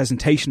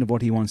presentation of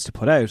what he wants to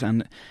put out.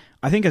 And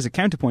I think as a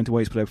counterpoint to what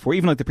he's put out before,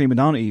 even like the Prima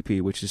Donna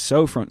EP, which is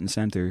so front and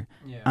center,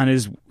 and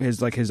his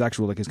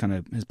actual like his kind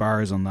of his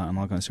bars on that and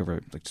all kind of stuff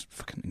are like just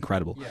fucking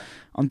incredible.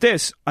 On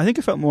this, I think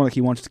it felt more like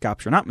he wanted to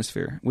capture an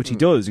atmosphere, which he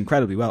does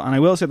incredibly well. And I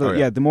will say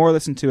that the more I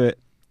listen to it,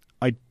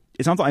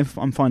 it's not that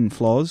I'm finding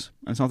flaws,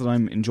 and it's not that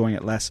I'm enjoying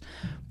it less,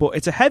 but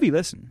it's a heavy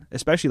listen,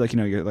 especially like, you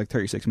know, you're like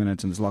 36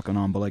 minutes and there's a lot going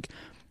on, but like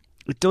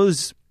it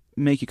does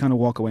make you kind of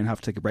walk away and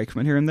have to take a break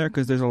from it here and there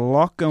because there's a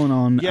lot going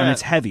on and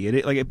it's heavy.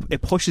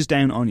 It pushes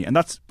down on you, and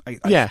that's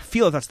I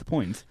feel like that's the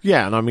point.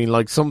 Yeah, and I mean,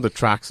 like some of the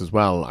tracks as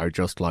well are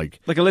just like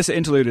Alyssa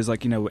Interlude is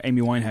like, you know,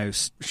 Amy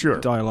Winehouse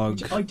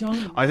dialogue.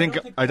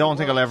 I don't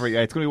think I'll ever.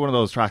 Yeah, it's going to be one of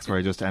those tracks where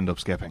I just end up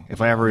skipping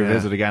if I ever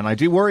revisit again. I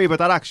do worry about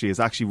that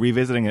actually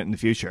revisiting it in the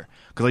future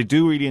because I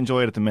do really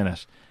enjoy it at the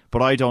minute.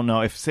 But I don't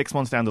know if 6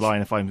 months down the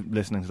line, if I'm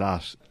listening to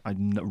that, I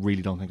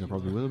really don't think I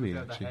probably will be.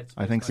 Actually,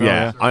 I think so.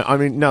 Yeah, I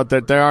mean, no,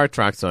 there are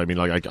tracks. I mean,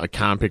 like I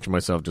can't picture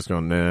myself just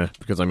going nah,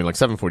 because I mean, like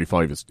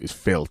 745 is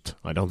filth.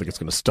 I don't think it's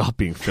going to stop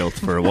being filth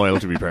for a while,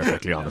 to be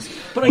perfectly honest.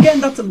 But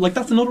again, that's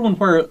another one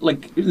where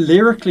like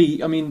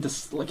lyrically, I mean,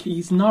 this like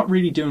he's not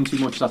really doing too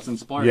much that's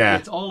inspiring. Yeah.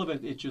 It's all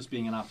about it just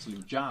being an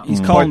absolute jam. He's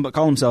calling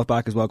himself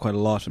back as well quite a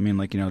lot. I mean,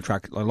 like, you know,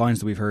 lines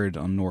that we've heard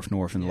on North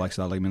and the likes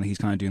of that. Like, I mean, he's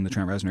kind of doing the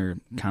Trent Reznor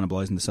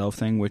cannibalizing the self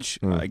thing, which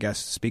I guess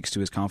speaks to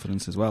his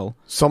confidence as well.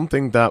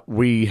 Something that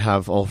we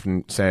have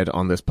often said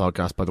on this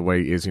podcast, by the way,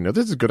 is, you know,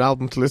 this is a good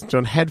album to listen to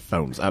on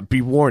headphones. Be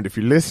warned, if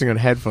you're listening on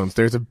headphones,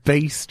 there's a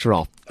bass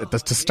drop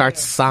to start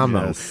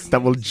Samo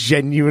that will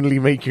genuinely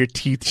make your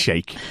teeth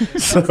shake.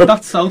 So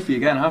that's Sophie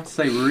again, I have to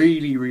say,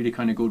 really, really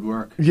kind of good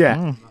work.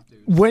 Yeah.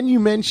 When you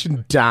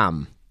mentioned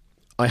Damn,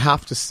 I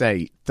have to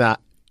say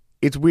that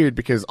it's weird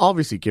because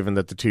obviously, given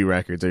that the two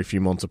records are a few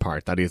months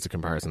apart, that is a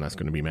comparison that's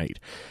going to be made.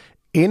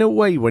 In a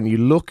way, when you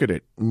look at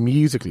it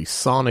musically,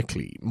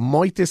 sonically,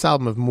 might this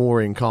album have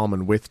more in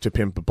common with To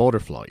Pimp a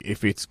Butterfly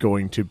if it's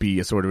going to be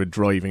a sort of a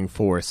driving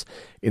force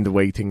in the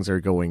way things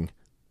are going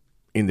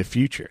in the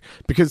future?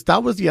 Because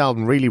that was the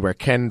album really where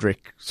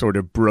Kendrick sort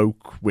of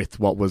broke with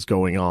what was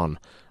going on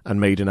and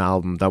made an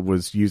album that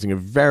was using a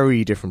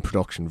very different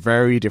production,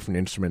 very different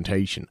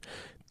instrumentation.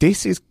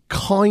 This is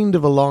kind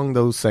of along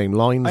those same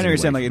lines. I know you're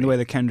saying, like, in the way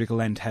that Kendrick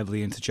lent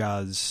heavily into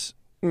jazz.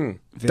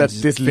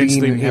 This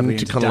leaning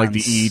into kind of like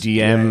the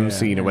EDM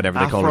scene or whatever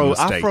they call it in the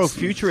States.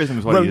 Afrofuturism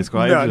is what he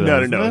described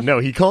it. No.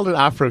 He called it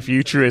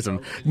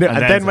Afrofuturism. No,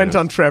 and then went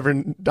on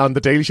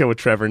the Daily Show with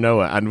Trevor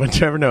Noah, and when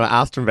Trevor Noah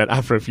asked him about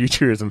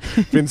Afrofuturism,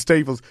 Vince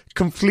Staples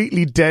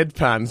completely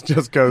deadpans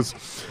just goes,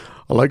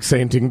 I like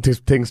saying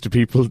things to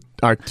people,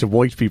 or to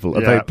white people,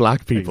 about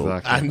black people.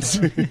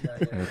 Exactly.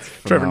 And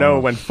Trevor Noah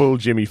went full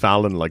Jimmy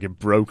Fallon, like it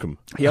broke him.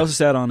 He also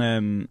said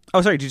on...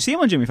 did you see him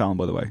on Jimmy Fallon,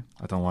 by the way?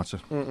 I don't watch it.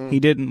 He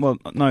didn't... Well,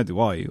 neither do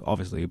I,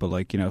 obviously, but,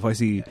 like, you know, if I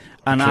see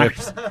an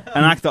act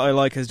that I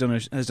like has done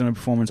a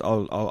performance,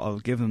 I'll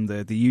give him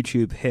the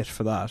YouTube hit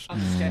for that.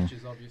 And the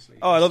sketches, obviously.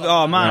 Oh, I love it.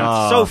 Oh, man,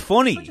 it's so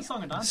funny.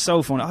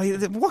 So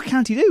funny. What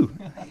can't he do?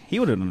 He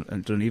would have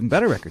done an even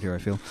better record here, I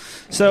feel.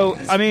 So,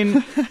 I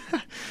mean...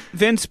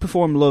 Vince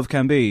performed Love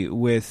Can Be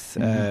with,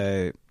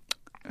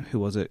 who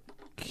was it?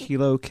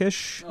 Kilo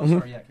Kish? Oh,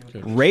 sorry,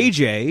 Ray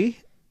J.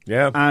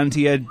 Yeah. And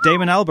he had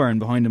Damon Albarn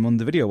behind him on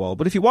the video wall.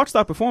 But if you watch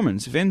that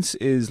performance, Vince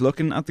is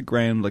looking at the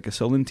ground like a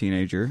sullen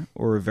teenager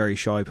or a very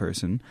shy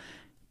person.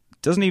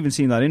 Doesn't even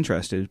seem that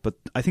interested, but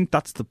I think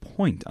that's the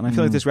point. And I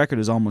feel like this record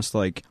is almost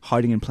like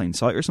hiding in plain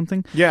sight or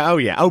something. Yeah,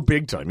 oh,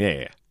 big time,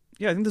 yeah.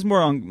 Yeah, I think there's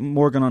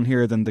more going on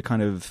here than the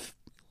kind of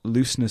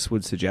looseness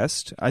would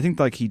suggest. I think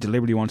like he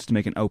deliberately wants to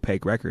make an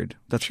opaque record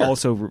that's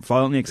also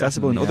violently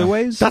accessible in other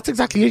ways. That's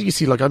exactly it. You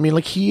see, like, I mean,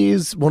 like, he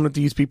is one of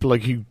these people,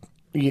 like, who,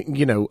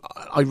 you know,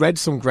 I read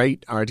some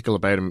great article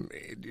about him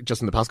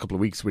just in the past couple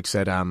of weeks, which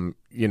said,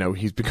 you know,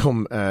 he's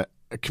become a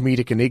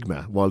comedic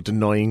enigma while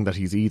denying that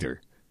he's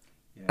either.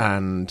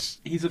 And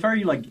he's a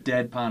very like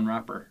deadpan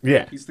rapper.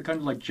 Yeah, he's the kind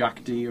of like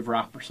Jack D of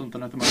rap or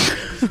something at the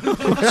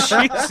moment.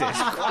 Jesus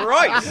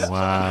Christ!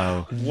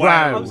 Wow!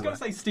 I was going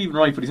to say Stephen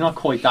Wright, but he's not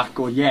quite that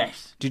good yet.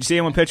 Did you see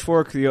him on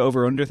Pitchfork, the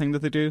over-under thing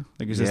that they do?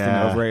 Like, is this thing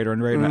overrated or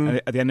underrated? And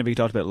at the end of it, he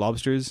talked about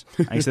lobsters,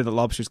 and he said that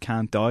lobsters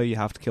can't die. You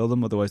have to kill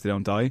them, otherwise they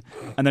don't die.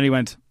 And then he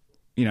went,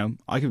 you know,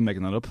 I could be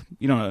making that up.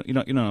 You don't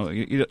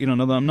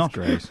know that I'm not.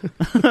 Great.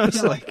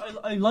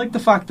 I like the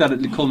fact that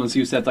at Cullen, as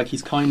you said, like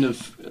he's kind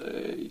of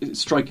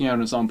striking out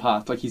on his own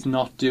path. Like he's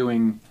not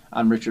doing,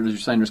 and Richard, as you're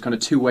saying, there's kind of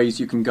two ways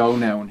you can go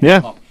now in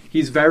hip hop.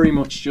 He's very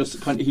much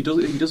just he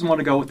doesn't want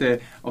to go with the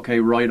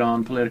right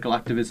on political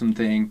activism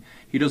thing.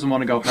 He doesn't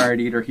want to go hard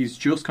either. He's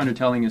just kind of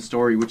telling his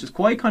story, which is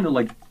quite kind of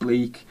like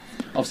bleak.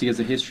 Obviously, he has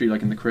a history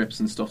like in the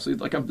Crips and stuff, so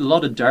like a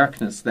lot of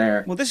darkness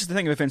there. Well, this is the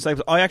thing about Vince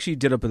Staples. I actually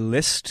did up a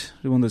list,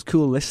 one of those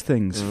cool list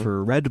things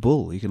for Red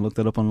Bull. You can look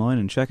that up online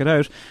and check it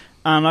out.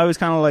 And I was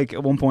kind of like,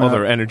 at one point...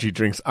 Other energy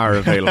drinks are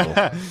available.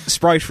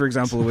 Sprite, for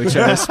example, which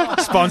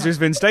sponsors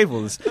Vince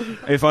Staples.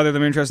 If either of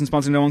them are interested in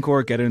sponsoring No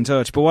Encore, get in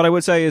touch. But what I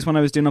would say is when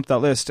I was doing up that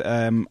list,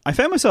 I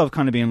found myself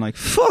kind of being like,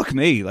 fuck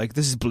me, like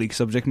this is bleak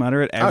subject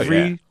matter at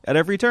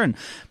every turn.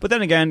 But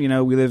then again,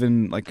 we live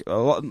in, like,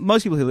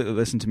 most people who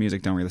listen to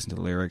music don't really listen to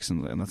the lyrics,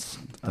 and that's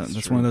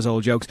one of those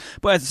old jokes.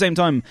 But at the same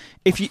time,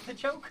 if you... The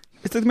joke?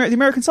 It's like the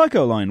American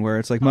Psycho line where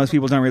it's like most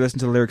people don't really listen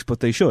to the lyrics,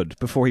 but they should,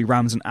 before he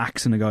rams an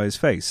axe in a guy's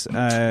face.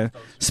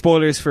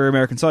 Spoilers for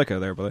American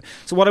Psycho there, but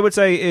so what I would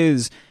say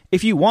is,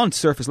 if you want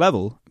surface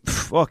level,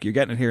 fuck, you're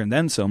getting it here and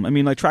then some. I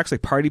mean, like tracks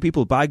like Party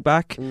People, Bag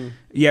Back,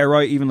 Yeah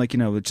Right, even like,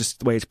 just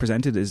the way it's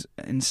presented is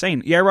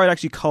insane. Yeah Right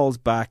actually calls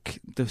back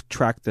the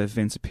track that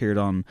Vince appeared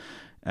on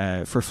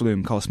for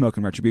Flume called Smoke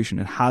and Retribution.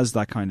 It has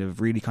that kind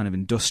of really kind of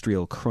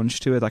industrial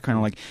crunch to it. That kind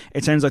of like,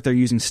 it sounds like they're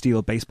using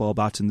steel baseball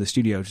bats in the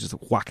studio, just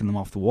whacking them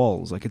off the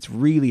walls. Like, it's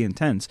really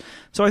intense.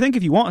 So I think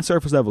if you want a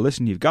surface level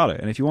listen, you've got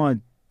it. And if you want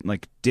to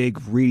like dig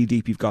really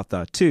deep, you've got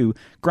that too.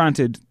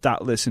 Granted,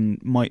 that listen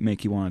might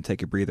make you want to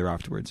take a breather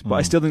afterwards. But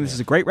I still think this is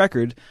a great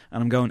record,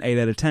 and I'm going 8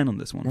 out of 10 on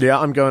this one. Yeah,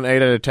 I'm going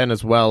 8 out of 10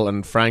 as well.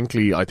 And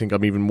frankly, I think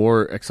I'm even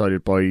more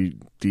excited by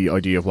the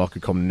idea of what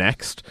could come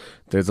next.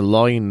 There's a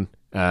line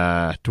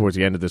towards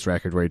the end of this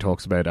record where he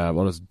talks about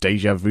what is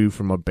deja vu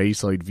from a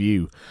Bayside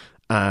view,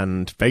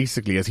 and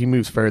basically as he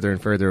moves further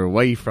and further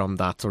away from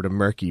that sort of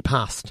murky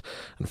past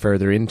and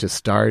further into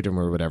stardom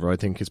or whatever, I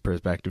think his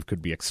perspective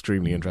could be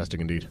extremely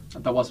interesting indeed.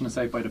 That wasn't a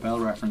Saved by the Bell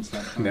reference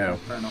then. No.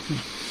 Fair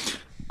enough.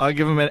 I'll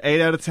give him an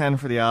 8 out of 10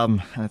 for the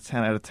album and a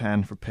 10 out of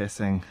 10 for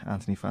pissing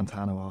Anthony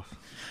Fantano off.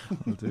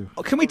 Will do.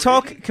 Can we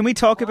talk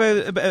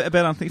about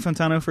Anthony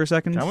Fantano for a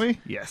second? Can we?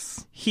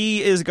 Yes.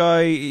 He is a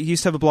guy, he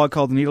used to have a blog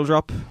called The Needle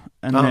Drop,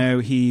 and now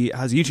he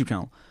has a YouTube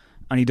channel,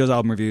 and he does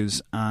album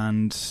reviews,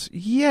 and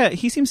yeah,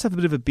 he seems to have a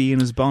bit of a bee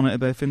in his bonnet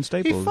about Vince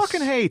Staples. He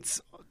fucking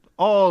hates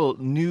all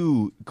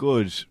new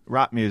good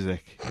rap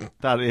music.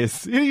 That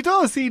is, he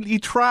does. He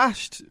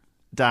trashed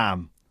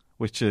Damn,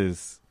 which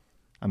is,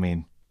 I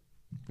mean,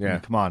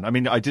 come on. I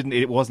mean,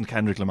 it wasn't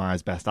Kendrick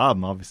Lamar's best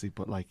album, obviously,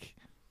 but like,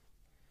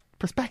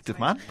 perspective,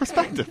 man.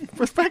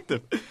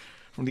 Perspective.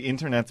 From the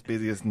internet's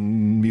busiest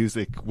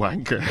music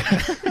wanker.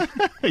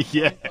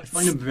 Yes. I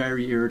find him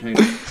very irritating.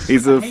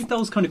 I hate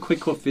those kind of quick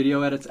cut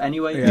video edits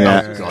anyway.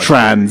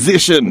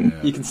 Transition.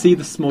 You can see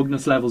the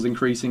smugness levels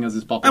increasing as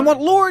it's popping. And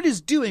what Lorde is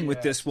doing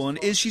with this one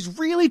is she's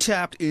really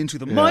tapped into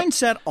the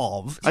mindset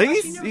of... I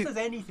think he knows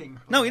anything.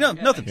 No,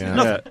 nothing.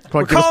 Nothing.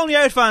 We're calling you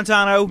out,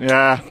 Fantano.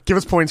 Yeah. Give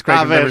us points,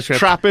 Craig.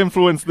 Trap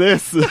influence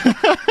this.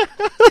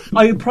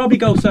 I would probably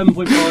go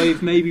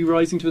 7.5, maybe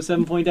rising to a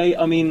 7.8.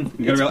 I mean,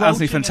 you got a real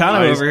Anthony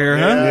Fantano over here,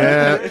 huh?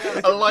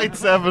 Yeah. A light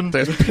 7.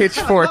 There's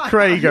Pitchfork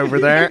Craig over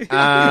there.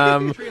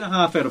 3.5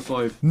 out of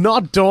 5.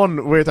 Not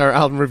done with our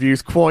album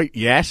reviews quite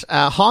yet.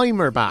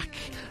 Haim are back,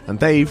 and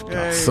they've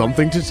got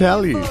something to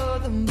tell you. So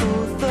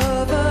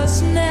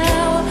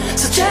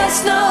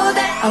just know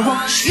that I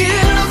want you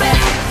back.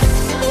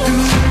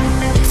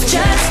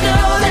 Just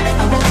know that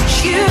I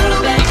want you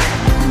back.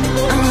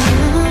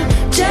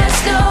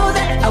 Just know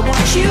that I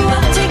want you.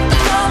 I'll take the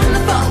fall and the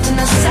fault, and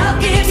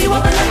I'll give you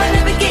all the love I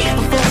never gave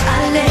before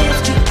I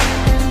left you.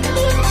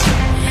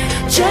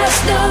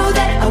 Just know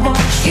that I want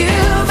you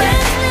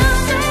back.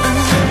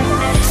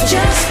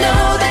 Just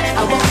know that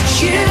I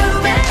want you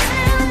back.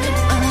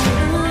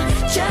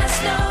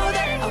 Just know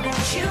that I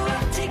want you.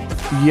 I'll take the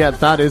fall. Yeah,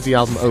 that is the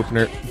album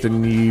opener, the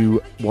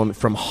new one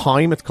from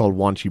Haim. It's called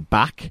Want You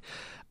Back.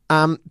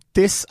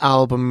 This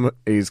album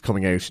is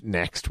coming out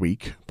next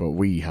week, but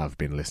we have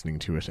been listening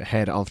to it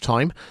ahead of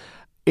time.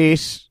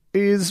 It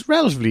is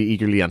relatively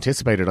eagerly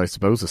anticipated, I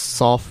suppose, a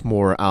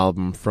sophomore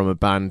album from a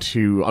band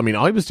who, I mean,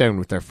 I was down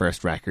with their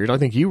first record. I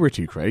think you were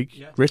too, Craig.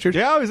 Yeah. Richard?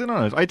 Yeah, I was in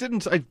on it. I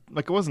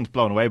wasn't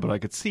blown away, but I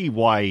could see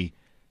why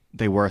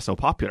they were so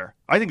popular.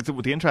 I think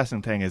the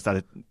interesting thing is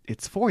that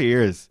it's 4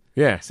 years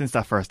since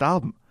that first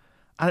album,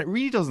 and it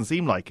really doesn't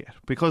seem like it,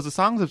 because the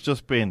songs have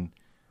just been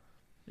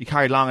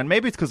carried along, and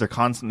maybe it's because they're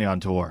constantly on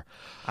tour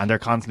and they're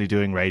constantly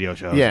doing radio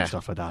shows and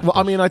stuff like that. Well,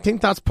 I mean, I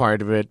think that's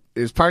part of it.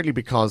 Is partly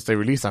because they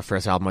released that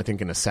first album, I think,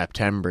 in a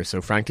September,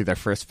 so frankly their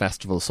first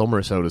festival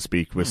summer, so to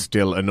speak, was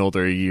still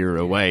another year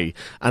away.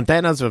 And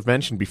then, as I've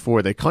mentioned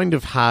before, they kind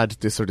of had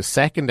this sort of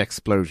second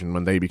explosion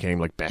when they became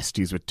like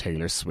besties with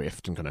Taylor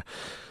Swift and kind of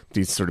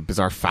these sort of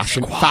bizarre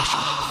fashion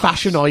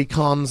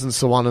icons and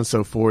so on and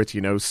so forth,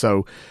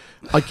 so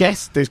I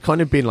guess there's kind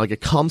of been like a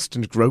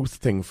constant growth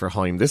thing for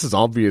Haim. This is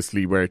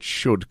obviously where it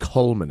should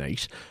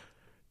culminate.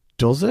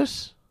 Does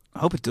it? I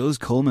hope it does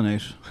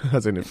culminate.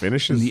 As in it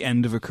finishes? In the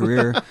end of a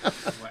career.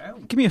 Wow.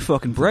 Give me a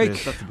fucking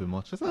break. That's a bit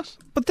much, is it?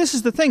 But this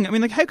is the thing. I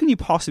mean, like, how can you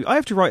possibly... I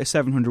have to write a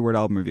 700-word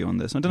album review on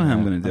this. I don't know how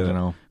I'm going to do it. I'm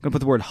going to put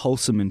the word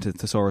wholesome into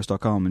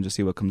thesaurus.com and just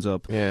see what comes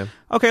up. Yeah.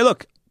 Okay,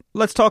 look,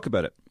 let's talk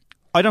about it.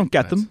 I don't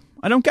get them.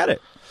 I don't get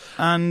it.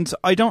 And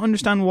I don't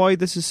understand why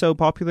this is so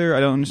popular. I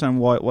don't understand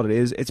what it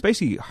is. It's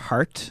basically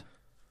Heart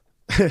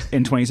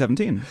in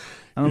 2017. And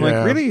I'm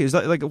like, really? Is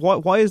that like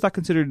why is that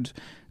considered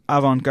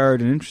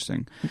avant-garde and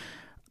interesting?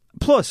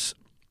 Plus,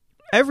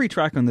 every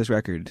track on this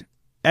record...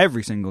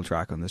 Every single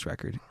track on this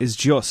record is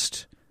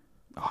just...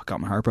 Oh, I got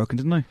my heart broken,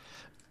 didn't I?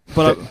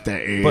 But there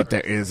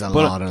is a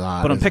lot of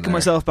that. But I'm picking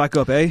myself back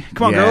up, eh?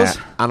 Come on, girls.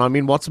 And I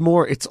mean, what's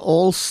more, it's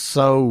all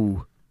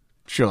so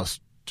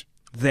just...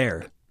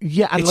 there.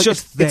 Yeah, and it's like,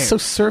 just there. It's so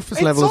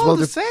surface level as well.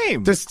 It's all the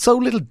same. There's so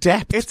little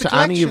depth it's to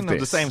any of this. It's a collection of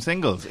the same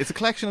singles. It's a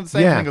collection of the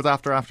same singles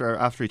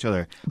after each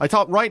other. I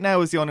thought Right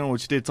Now is the only one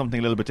which did something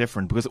a little bit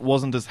different because it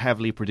wasn't as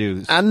heavily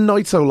produced. And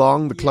Night So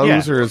Long, the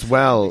closer as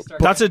well.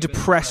 That's a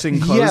depressing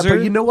closer. Yeah,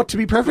 but you know what, to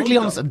be perfectly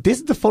honest, this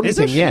is the funny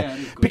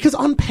thing, because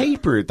on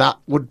paper that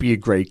would be a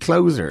great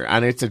closer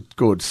and it's a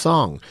good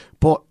song.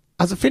 But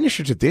as a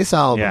finisher to this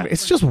album,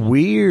 it's just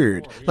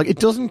weird. Like, it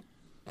doesn't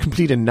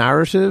complete a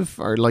narrative,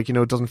 or like, you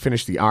know, it doesn't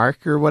finish the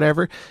arc or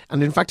whatever.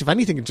 And in fact, if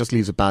anything, it just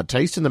leaves a bad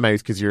taste in the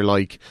mouth because you're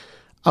like,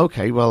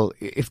 okay, well,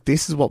 if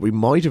this is what we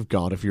might have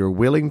got, if you're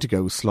willing to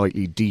go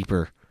slightly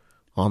deeper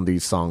on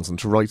these songs and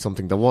to write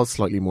something that was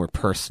slightly more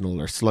personal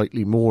or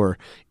slightly more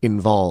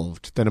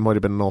involved, then it might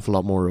have been an awful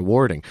lot more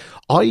rewarding.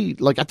 I,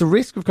 like, at the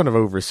risk of kind of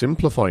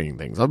oversimplifying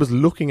things, I was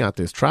looking at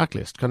this track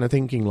list kind of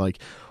thinking, like,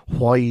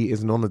 why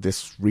is none of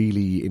this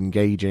really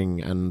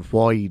engaging, and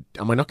why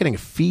am I not getting a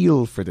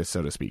feel for this,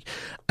 so to speak?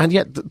 And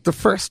yet the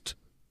first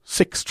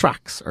 6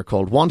 tracks are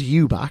called Want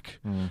You Back,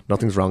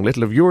 Nothing's Wrong,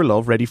 Little of Your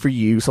Love, Ready for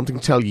You, Something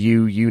to Tell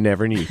You, You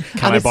Never Knew.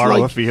 Can I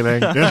borrow a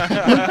feeling?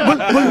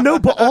 well, no,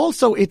 but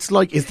also it's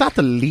like, is that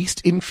the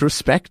least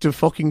introspective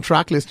fucking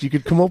track list you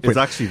could come up with? It's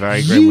actually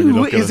very great when you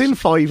look at it. You is in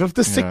 5 of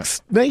the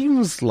 6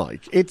 names,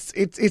 like.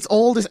 It's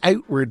all this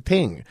outward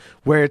thing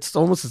where it's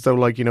almost as though,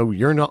 like, you know,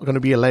 you're not going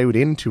to be allowed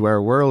into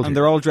our world. And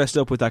they're all dressed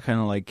up with that kind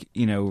of, like,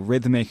 you know,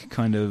 rhythmic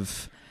kind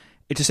of...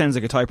 It just sounds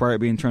like a typewriter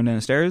being thrown down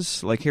the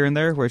stairs, like here and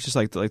there, where it's just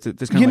like this kind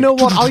of. You know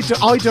what?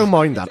 I don't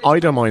mind that. I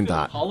don't mind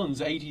that.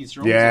 Holland's 80s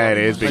drums. Yeah, it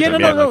is. Yeah,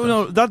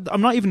 no. That I'm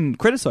not even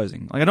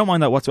criticizing. Like, I don't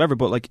mind that whatsoever.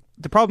 But like,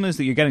 the problem is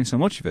that you're getting so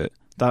much of it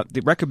that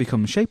the record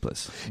becomes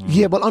shapeless.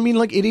 Yeah, but I mean,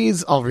 like, it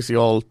is obviously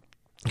all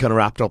kind of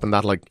wrapped up in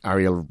that, like,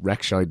 Ariel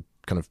Rechtshaid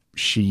kind of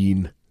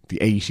sheen, the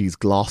 80s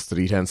gloss that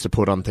he tends to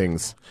put on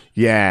things.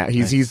 Yeah,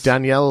 he's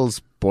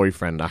Danielle's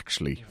boyfriend,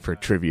 actually, for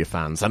trivia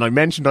fans. And I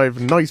mentioned I have a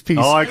nice piece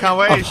I can't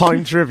wait. of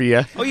Haim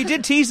trivia. Oh, you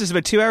did tease us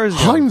about 2 hours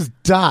ago. Haim's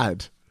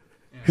dad,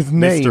 his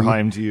name Mr.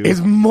 Haim to you. is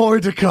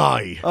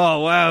Mordecai. Oh,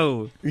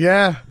 wow.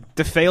 Yeah.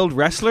 The failed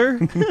wrestler?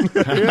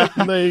 Yeah,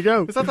 there you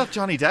go. Is that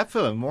Johnny Depp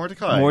film,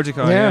 Mordecai?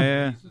 Mordecai,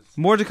 yeah.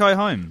 Mordecai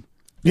Haim.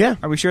 Yeah.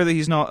 Are we sure that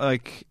he's not,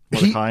 like...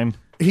 Mordecai?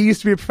 He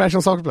used to be a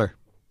professional soccer player.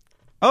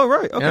 Oh,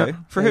 right, okay. Yeah,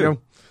 for who?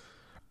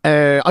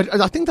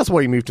 I think that's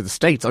why he moved to the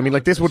States. I mean,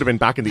 like, this would have been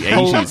back in the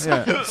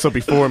 80s, so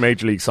before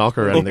Major League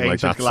Soccer or anything like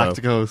that.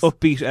 Galacticos. So.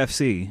 Upbeat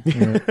FC.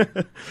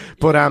 Yeah.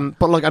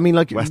 but like, I mean,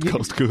 like, West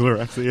Coast Cooler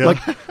FC. Yeah. Like,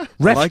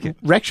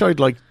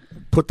 Rechtshaid, like,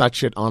 put that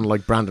shit on,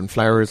 like, Brandon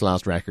Flowers'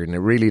 last record, and it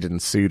really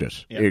didn't suit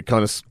it. Yeah. It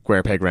kind of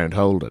square peg round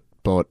hold it,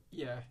 but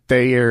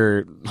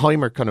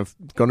Haim are kind of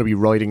going to be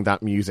writing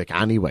that music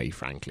anyway,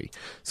 frankly.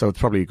 So it's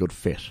probably a good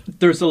fit.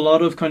 There's a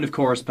lot of kind of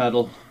chorus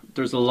pedal.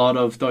 There's a lot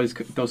of those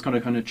kind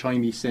of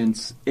chimey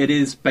synths. It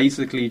is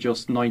basically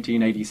just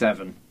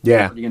 1987.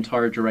 Yeah. For the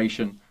entire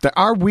duration. There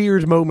are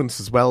weird moments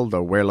as well,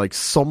 though, where, like,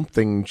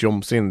 something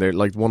jumps in there.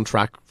 Like, one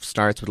track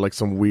starts with, like,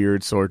 some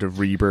weird sort of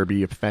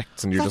reverby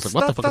effects, and you're just like,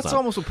 what the fuck is that? That's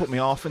almost what put me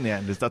off in the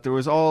end, is that there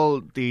was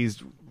all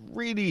these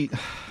really...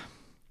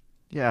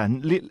 Yeah,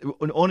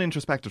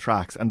 unintrospective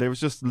tracks, and they was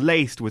just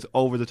laced with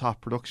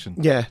over-the-top production.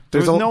 Yeah. There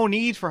was no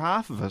need for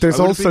half of it. There's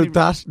also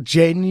that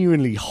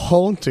genuinely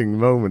haunting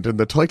moment in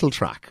the title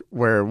track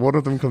where one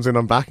of them comes in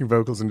on backing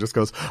vocals and just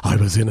goes, I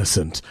was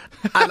innocent.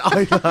 And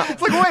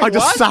I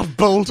just sat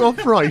bolt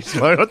upright.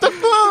 Like, what the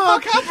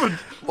fuck happened?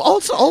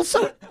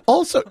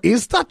 Also,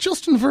 is that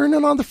Justin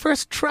Vernon on the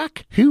first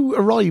track? Who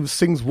arrives,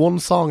 sings one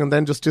song, and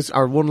then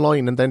or one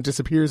line, and then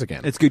disappears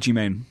again? It's Gucci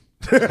Mane.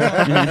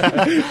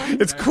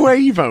 It's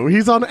Quavo.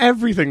 He's on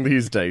everything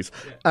these days.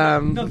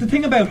 No, the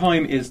thing about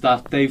Haim is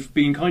that they've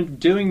been kind of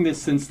doing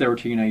this since they were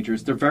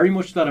teenagers. They're very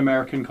much that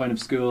American kind of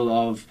school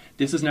of,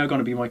 this is now going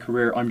to be my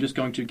career. I'm just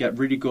going to get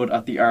really good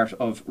at the art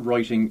of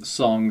writing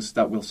songs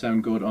that will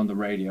sound good on the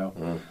radio.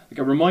 Like,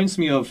 it reminds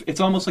me of, it's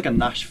almost like a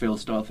Nashville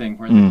style thing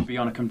where they'll be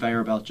on a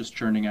conveyor belt just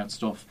churning out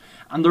stuff.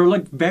 And they're,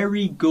 like,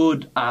 very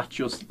good at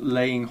just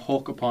laying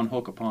hook upon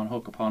hook upon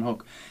hook upon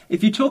hook.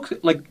 If you took,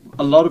 like,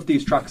 a lot of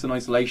these tracks in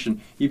isolation,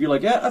 you'd be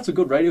like, yeah, that's a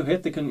good radio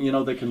hit. They can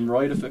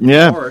write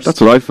a chorus. That's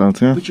what I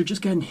felt. Yeah, but you're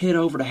just getting hit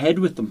over the head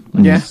with them.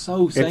 Like, it's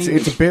so samey.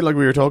 It's a bit like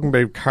we were talking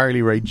about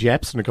Carly Rae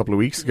Jepsen a couple of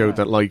weeks ago.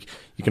 That, like,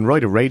 you can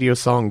write a radio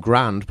song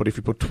grand, but if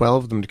you put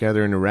 12 of them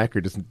together in a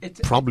record, it's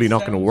probably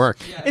not going to work.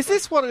 Yeah. Is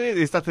this what it is?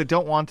 Is that they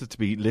don't want it to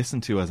be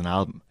listened to as an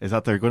album? Is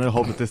that they're going to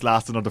hope that this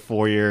lasts another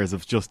 4 years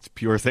of just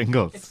pure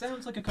singles? It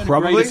sounds like a kind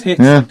of greatest hits,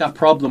 like that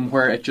problem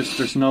where it just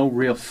there's no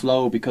real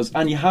flow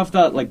and you have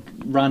that like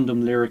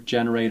random lyric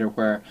generator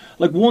where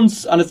like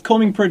once, and it's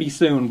coming pretty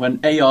soon when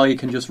AI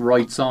can just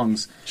write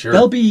songs. Sure.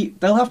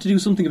 They'll have to do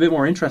something a bit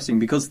more interesting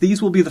because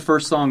these will be the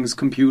first songs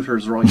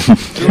computers write. You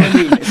know what I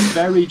mean? It's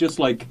very just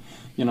like,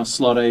 you know,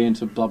 slot A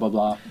into blah blah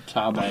blah,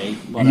 tab A.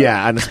 Whatever.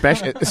 Yeah, and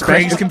especially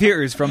Craig's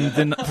computers from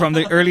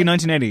the early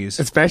 1980s.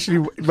 Especially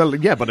when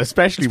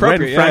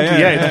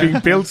it's being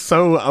built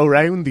so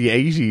around the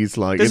 80s.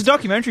 Like there's a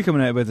documentary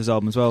coming out about this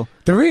album as well.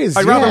 There is.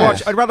 I'd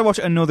rather watch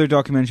another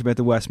documentary about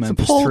the West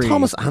Memphis Paul 3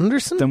 Thomas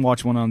Anderson than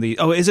watch one on the.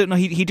 Oh, is it? No,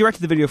 he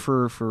directed the video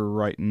for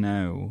Right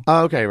Now.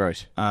 Oh, okay,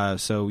 right.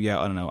 So yeah,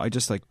 I don't know. I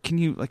just like. Can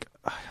you like?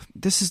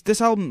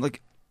 This album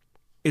like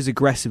is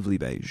aggressively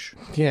beige.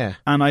 Yeah.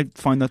 And I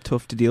find that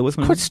tough to deal with.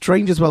 Quite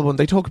strange as well when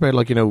they talk about,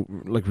 like, you know,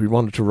 like we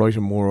wanted to write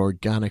a more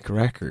organic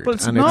record. But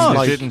it's not.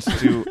 Like, didn't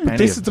do any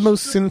this is the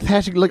most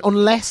synthetic, like,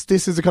 unless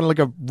this is a kind of like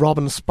a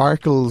Robin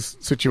Sparkles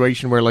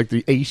situation where, like,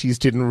 the 80s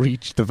didn't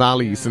reach the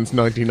valley since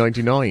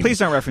 1999. Please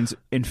don't reference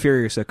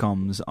inferior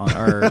sitcoms on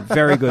our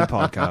very good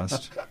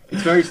podcast.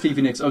 It's very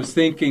Stevie Nicks. I was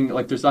thinking,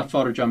 like, there's that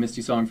Father John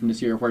Misty song from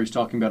this year where he's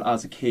talking about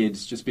as a kid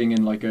just being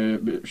in, like,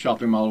 a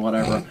shopping mall or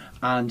whatever,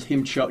 and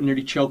him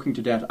nearly choking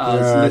to death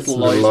as Little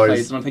Lies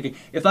plays. And I'm thinking,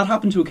 if that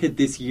happened to a kid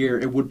this year,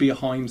 it would be a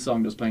Haim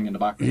song just playing in the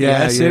background.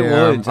 Yes, it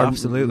would.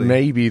 Absolutely.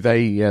 Maybe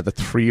the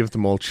three of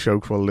them all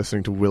choked while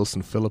listening to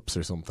Wilson Phillips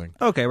or something.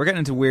 Okay, we're getting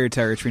into weird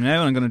territory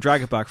now, and I'm going to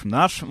drag it back from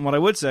that. And what I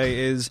would say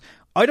is,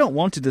 I don't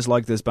want to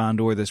dislike this band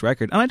or this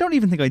record, and I don't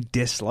even think I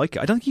dislike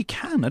it. I don't think you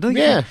can. I don't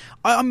think you can.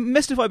 I'm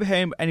mystified by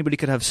how anybody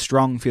could have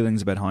strong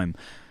feelings about Haim.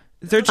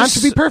 They're just,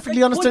 and to be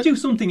perfectly honest, they could do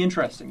something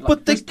interesting. Like,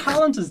 but the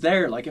talent is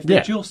there. Like if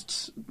they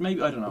just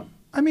maybe I don't know.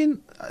 I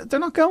mean, they're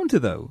not going to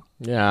though.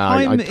 Yeah,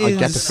 I get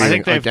the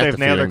feeling. I think they've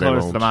nailed their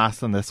colours to the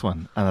mast on this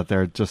one, and that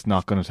they're just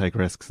not going to take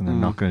risks, and they're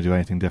not going to do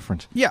anything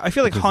different. Yeah, I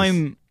feel like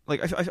Haim.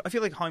 Like I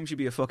feel like Haim should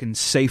be a fucking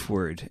safe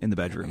word in the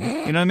bedroom. You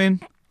know what I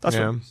mean? That's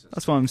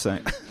what I'm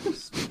saying.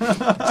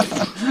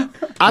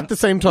 At the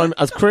same time,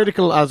 as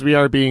critical as we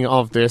are being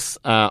of this,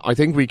 I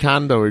think we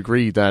can though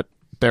agree that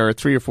there are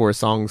 3 or 4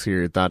 songs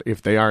here that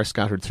if they are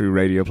scattered through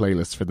radio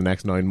playlists for the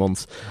next 9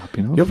 months,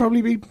 you'll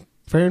probably be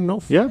fair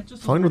enough. Yeah, it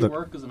just fine with it.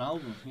 Work as an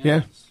album.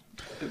 Yeah.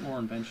 A bit more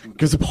invention.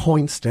 Gives a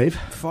points, Dave.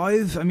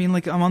 5. I mean,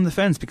 like I'm on the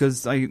fence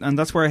because and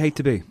that's where I hate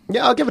to be.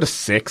 Yeah, I'll give it a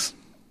 6.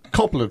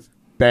 Couple of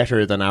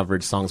better than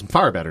average songs,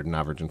 far better than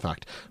average in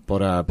fact,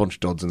 but a bunch of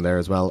duds in there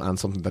as well, and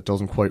something that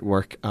doesn't quite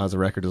work as a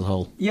record as a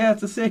whole. Yeah,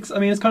 it's a 6. I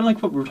mean, it's kind of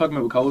like what we were talking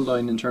about with Cold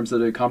Line in terms of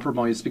the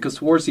compromise, because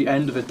towards the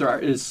end of it there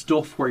is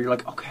stuff where you're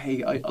like,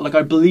 okay,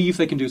 I believe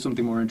they can do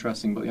something more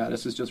interesting, but yeah,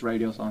 this is just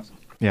radio songs.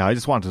 Yeah, I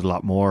just wanted a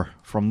lot more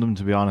from them,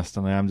 to be honest,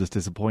 and I am just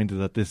disappointed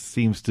that this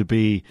seems to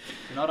be...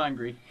 You're not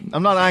angry.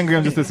 I'm not angry,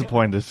 I'm just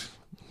disappointed.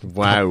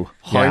 Wow.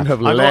 Haim have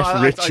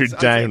let Richard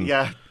down.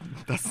 Yeah.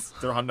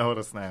 They're on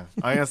notice now.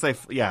 I'm going to say,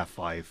 5.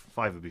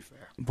 5 would be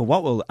fair. But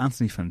what will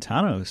Anthony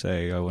Fantano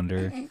say, I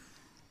wonder?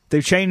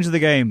 They've changed the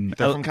game.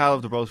 They're from Cal.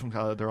 They're both from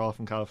Cal. They're all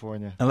from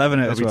California. 11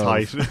 out of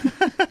 12.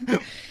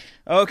 Tight.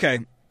 Okay.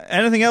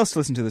 Anything else to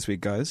listen to this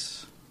week,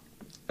 guys?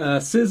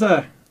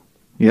 SZA.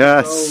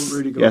 Yes. Oh,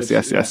 really good.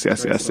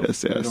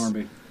 Yes.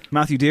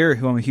 Matthew Deere,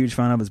 who I'm a huge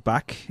fan of, is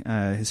back.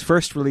 His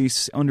first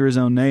release under his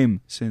own name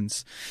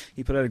since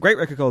he put out a great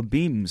record called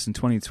Beams in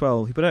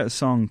 2012. He put out a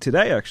song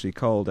today, actually,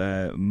 called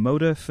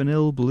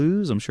Modafinil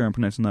Blues. I'm sure I'm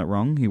pronouncing that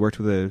wrong. He worked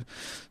with a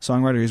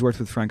songwriter who's worked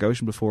with Frank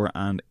Ocean before,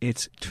 and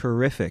it's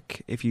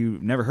terrific. If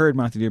you've never heard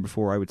Matthew Deere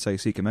before, I would say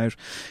seek him out.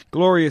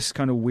 Glorious,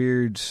 kind of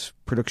weird,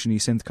 production-y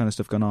synth kind of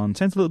stuff going on.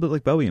 Sounds a little bit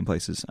like Bowie in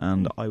places,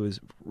 and I was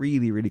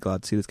really, really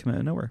glad to see this come out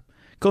of nowhere.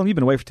 Colin, you've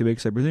been away for 2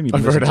 weeks. I presume you've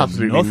been I've heard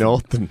absolutely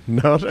nothing.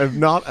 Not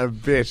a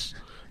bit.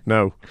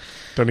 No.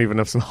 Don't even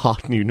have some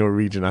hot new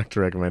Norwegian act to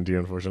recommend to you,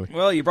 unfortunately.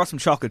 Well, you brought some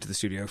chocolate to the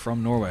studio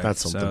from Norway.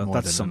 That's something. So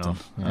that's something.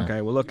 Yeah.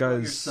 Okay, well, look,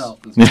 guys. Yourself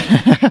as well.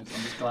 I'm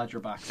just glad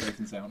you're back safe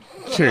and sound.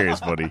 Cheers,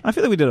 buddy. I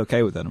feel like we did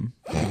okay with them.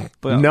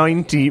 But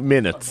 90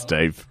 minutes,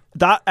 Dave.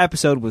 That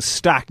episode was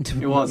stacked.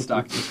 It was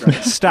stacked.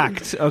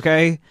 Stacked,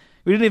 okay?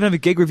 We didn't even have a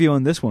gig review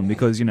on this one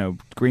because, you know,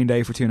 Green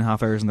Day for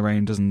 2.5 hours in the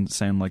rain doesn't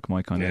sound like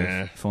my kind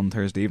of fun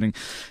Thursday evening.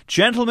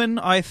 Gentlemen,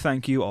 I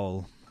thank you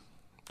all.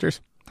 Cheers.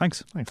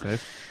 Thanks. Thanks,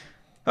 Dave.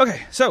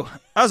 Okay, so,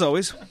 as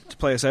always, to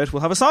play us out,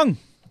 we'll have a song.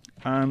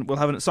 And we'll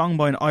have a song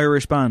by an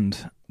Irish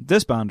band.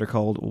 This band are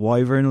called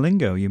Wyvern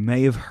Lingo. You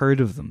may have heard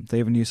of them. They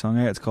have a new song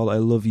out. It's called I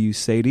Love You,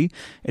 Sadie.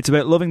 It's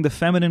about loving the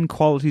feminine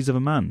qualities of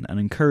a man and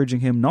encouraging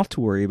him not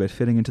to worry about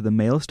fitting into the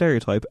male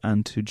stereotype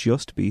and to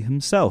just be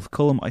himself.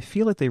 Cullum, I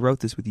feel like they wrote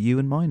this with you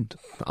in mind.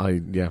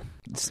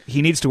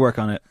 He needs to work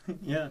on it.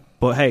 Yeah.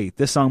 But hey,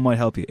 this song might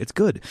help you. It's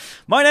good.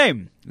 My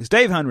name is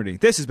Dave Hanratty.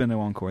 This has been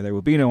No Encore. There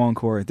will be no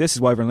encore. This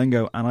is Wyvern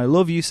Lingo. And I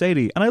love you,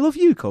 Sadie. And I love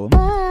you, Cullum.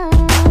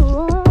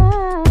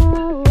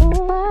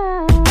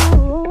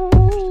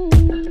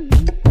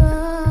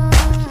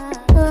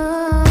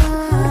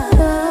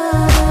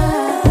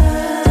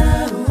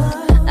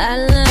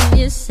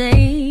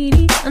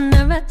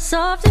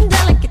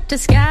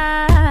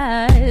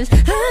 disguise.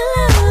 I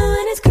love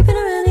when it's creeping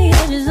around the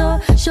edges or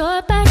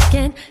short back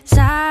and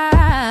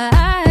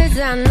sides.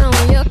 I know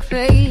you're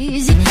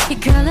crazy. Your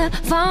color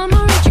far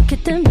more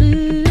intricate than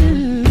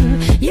blue.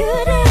 You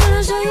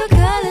didn't show your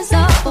colors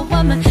off, but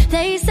what might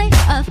they say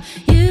of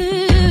you?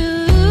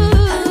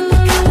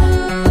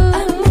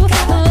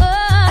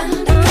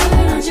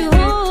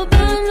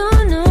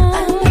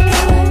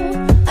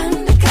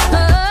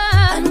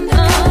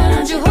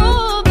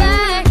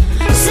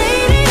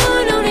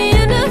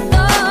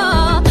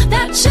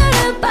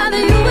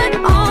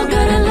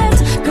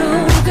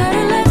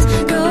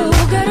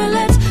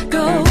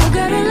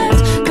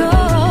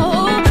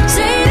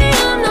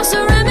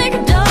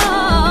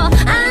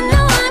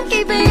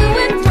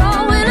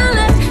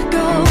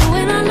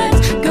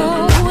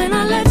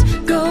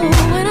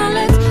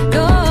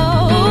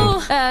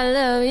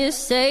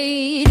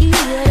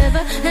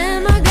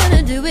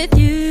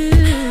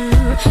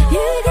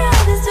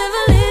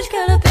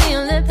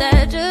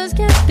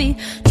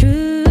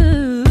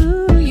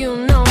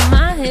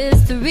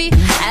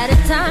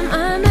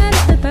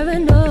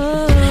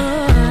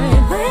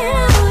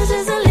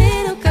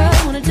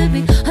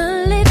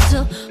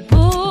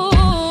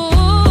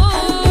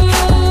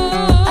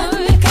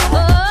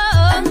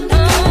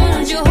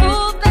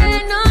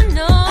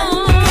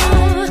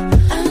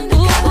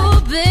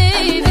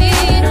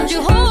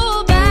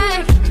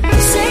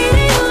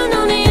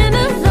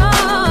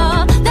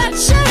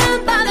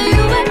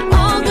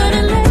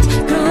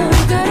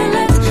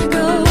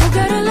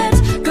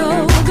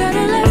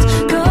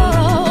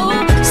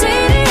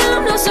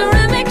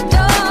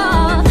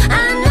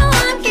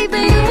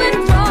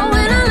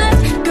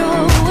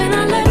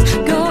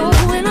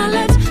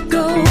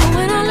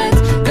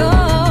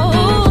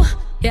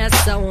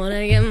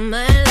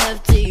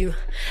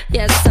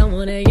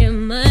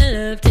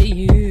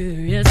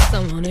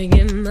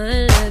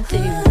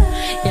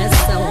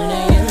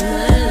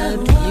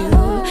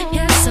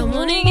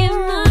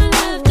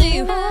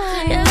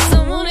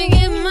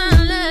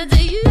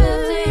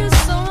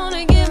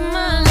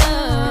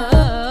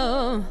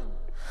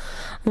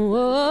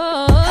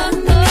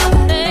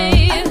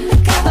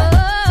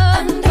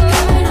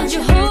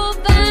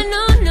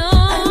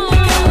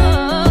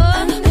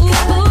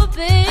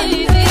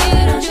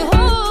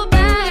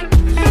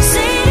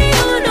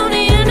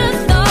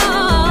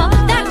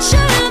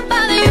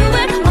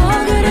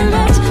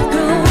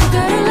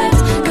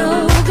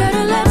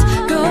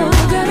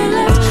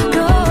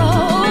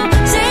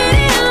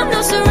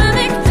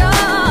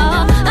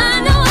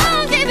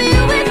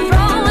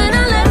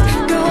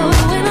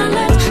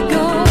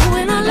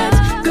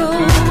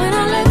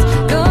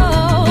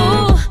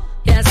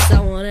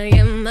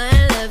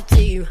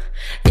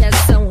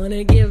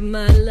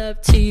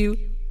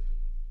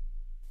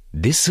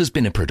 This has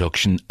been a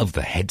production of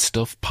the Head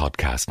Stuff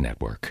Podcast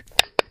Network.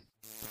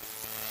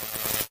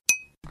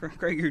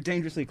 Craig, you're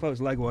dangerously close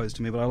leg-wise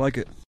to me, but I like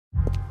it.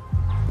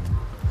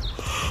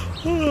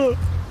 The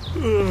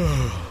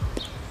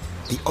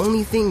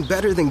only thing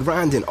better than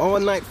grinding all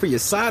night for your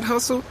side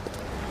hustle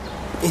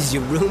is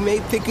your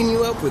roommate picking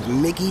you up with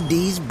Mickey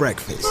D's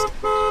breakfast.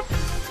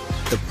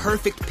 The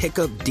perfect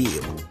pickup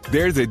deal.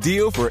 There's a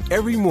deal for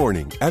every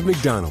morning at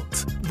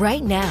McDonald's.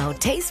 Right now,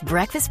 taste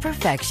breakfast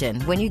perfection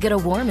when you get a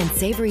warm and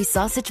savory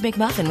sausage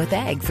McMuffin with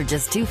egg for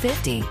just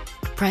 $2.50.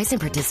 Price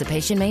and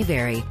participation may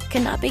vary.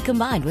 Cannot be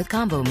combined with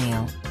combo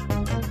meal.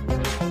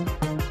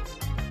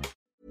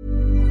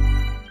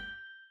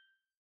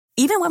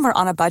 Even when we're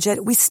on a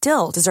budget, we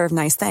still deserve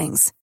nice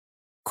things.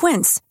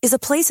 Quince is a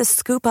place to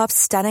scoop up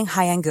stunning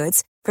high-end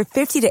goods for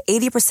 50 to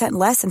 80%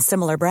 less than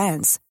similar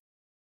brands.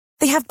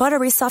 They have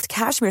buttery soft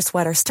cashmere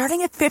sweaters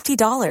starting at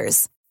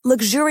 $50,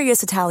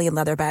 luxurious Italian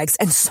leather bags,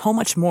 and so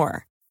much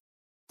more.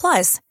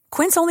 Plus,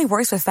 Quince only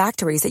works with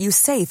factories that use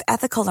safe,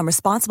 ethical, and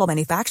responsible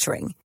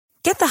manufacturing.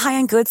 Get the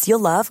high-end goods you'll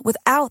love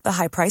without the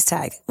high price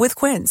tag with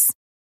Quince.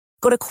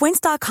 Go to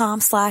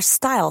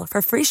quince.com/style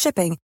for free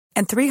shipping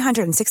and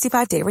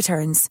 365-day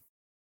returns.